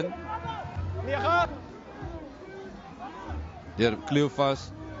Zayden. 9. Deur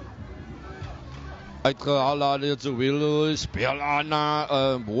Kloofas. Uitgehaal daar deur Joel, speel aan na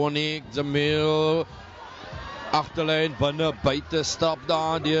Bonik, Jamil. Achterlyn binne buite stap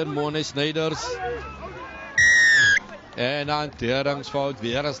daar deur Monnie Snyders. En hanteringsfout,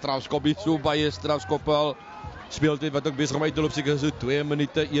 weer 'n strafskop, so baie strafskoppel. Speeltyd wat ook besig om uit te loop, seker so 2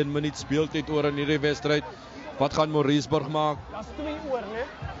 minute, 1 minuut speeltyd oor in hierdie wedstryd. Wat gaan Moorreesburg maak? Daar's 2 oor, né?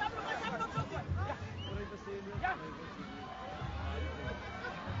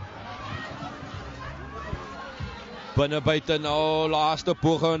 Binne buite nou, laaste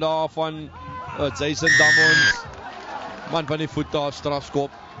poging daar van Jason Dammons. Man van die voet daar,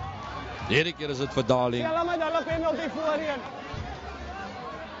 strafskop. Hierdie keer is dit vir Darling. Ja, laat my dan penalty voorheen.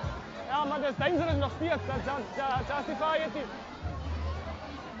 Ja, maar dis dangerous nog steeds. Dat justify it nie.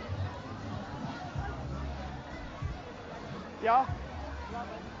 Ja.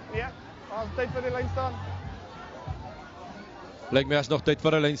 Nee, as tyd vir die lyn staan. Lyk my as nog tyd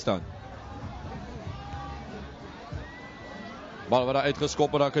vir 'n lyn staan. Bal wat daar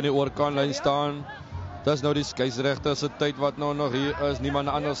uitgeskop het, daar kan die oorkant lyn staan. Dis nou die skeieregter se tyd wat nou nog hier is, niemand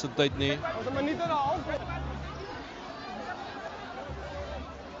anders se tyd nie. Ons 'n minuut en 'n half.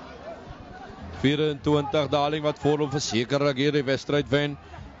 24 Darling wat voor hom versekerlik hierdie wedstryd wen.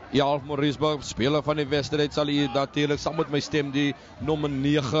 Ja, Moorreesburg, speler van die wedstryd sal hier natuurlik saam met my stem die nommer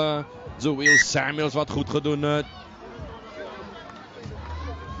 9, Joel Samuels wat goed gedoen het.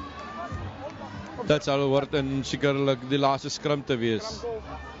 Dit sal word en sekerlik die laaste skrim te wees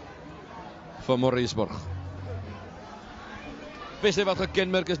vir Moorreesburg. Wedstryd wat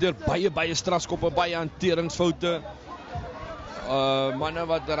gekenmerk is deur baie strafskoppe, baie hanteringsfoute. Manne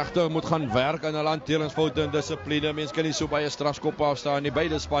wat regtig moet gaan werk aan hulle hanteringsfoute en dissipline. Mense kan nie so baie strafskoppe afstaan nie.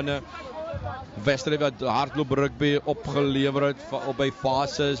 Beide spanne wedstryd wat hardloop rugby opgelewer het op by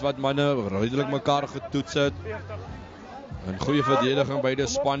fases wat manne redelik mekaar getoets het. En goeie verdediging beide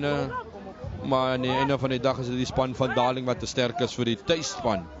spanne. Maar aan die einde van die dag is dit die span van Darling wat te sterk is vir die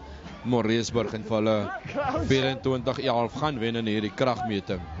tuisspan Moorreesburg en vir hulle 24-11 gaan wen in hierdie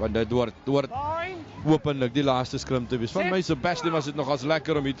kragmeting. Want dit word hopelik die laaste skrim te wees. Van my Sebastian was dit nogals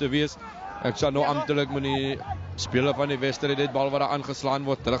lekker om hier te wees. Ek sal nou amptelik met die speler van die wedstryd dit bal wat daar aangeslaan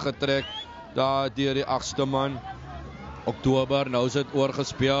word teruggetrek daar deur die 8ste man. Oktober, nou is dit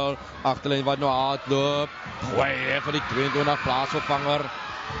oorgespeel. Agterlyn wat nou hardloop. Goeie vir die 22 plaasvervanger.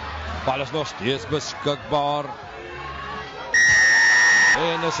 Bal is nog steeds beskikbaar.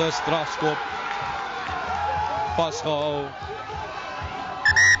 En is 'n strafskop. Vasgehou.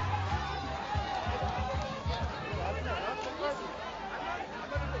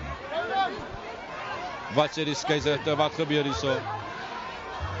 Wat sê die skeieregter, wat gebeur hierso?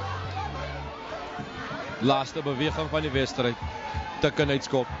 Laaste beweging van die wedstryd. Tik en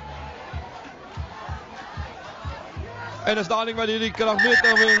uitskop. En is Darling wat hierdie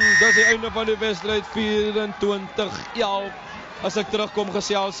kragmeting wen. Dis die einde van die wedstryd 24-11. As ek terugkom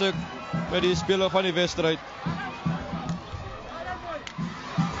gesels ek met die speler van die wedstryd.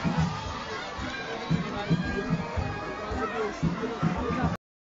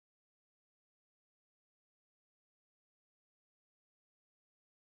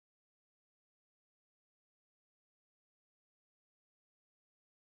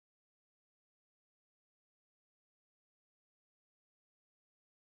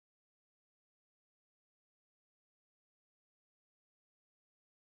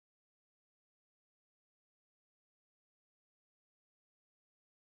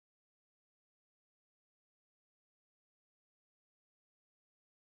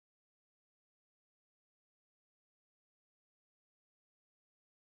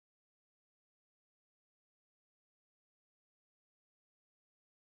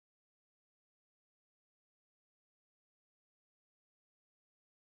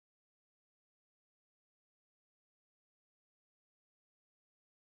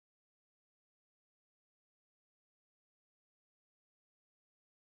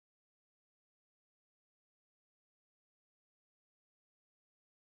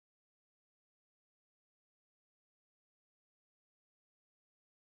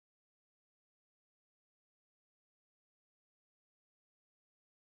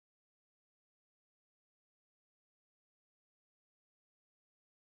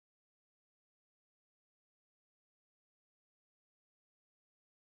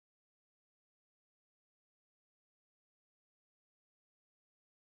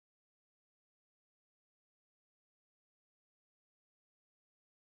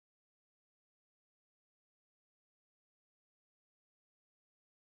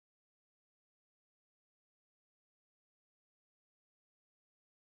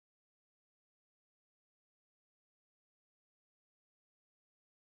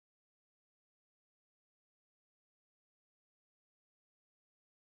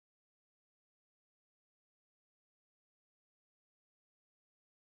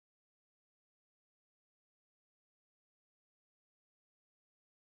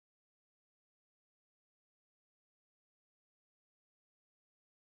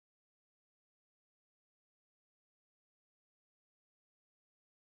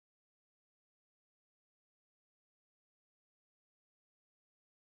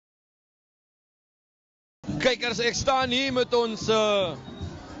 Kykers, ek staan hier met ons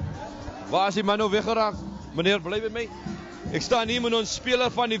waar is die man nou weggeraak? Meneer, bly by my. Ek staan hier met ons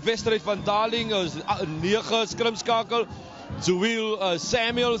speler van die wedstryd van Darling, 9 skrimskakel, Joel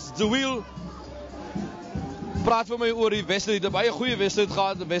Samuels. Joel, praat vir my oor die wedstryd. 'n Baie goeie wedstryd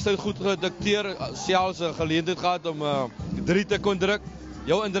gehad, 'n wedstryd goed gedikteer, selfs 'n geleentheid gehad om 3 te kon druk.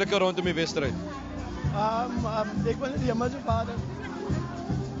 Jou indrukke rondom die wedstryd? Ek wil net die Hemelse Vader.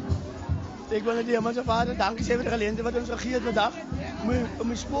 Ek wil net die Hemelse Vader dankie sê vir die geleentheid wat ons gegee het vandag om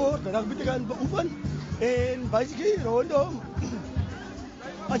die sport, rugby te kan beoefen. En basically rondom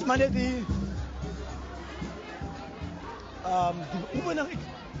as man net die oefening,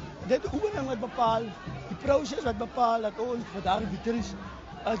 dit oefening wat bepaal, die proses wat bepaal dat ons vandag die victories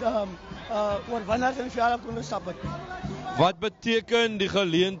oorwinnaars in die veld kon stap het. Wat beteken die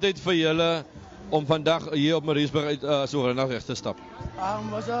geleentheid vir julle om vandag hier op Moorreesburg uit so reg te stap?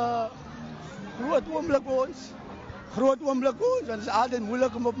 Was 'n groot oomblik vir ons. Groot oomblik vir ons, want dit is altyd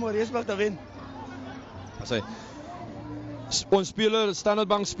moeilik om op Moorreesburg te wen. Ons speler,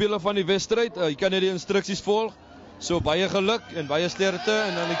 Standardbank speler van die wedstryd, jy kan net die instruksies volg. So baie geluk en baie sterkte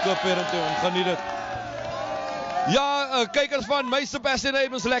en dan die klipperend toe, geniet dit. Ja, kykers van my Sebastian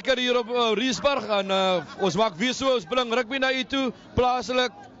Abrams lekker hier op Moorreesburg en ons maak weer so, ons bring rugby na u toe,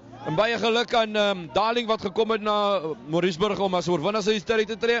 plaaslik. En baie geluk aan Darling wat gekom het na Moorreesburg om as oorwinnaars uit die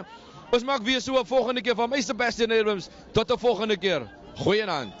te tree. Ons maak weer so 'n volgende keer van my Sebastian Abrams. Tot 'n volgende keer.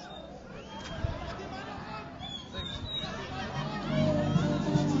 Goeienaand.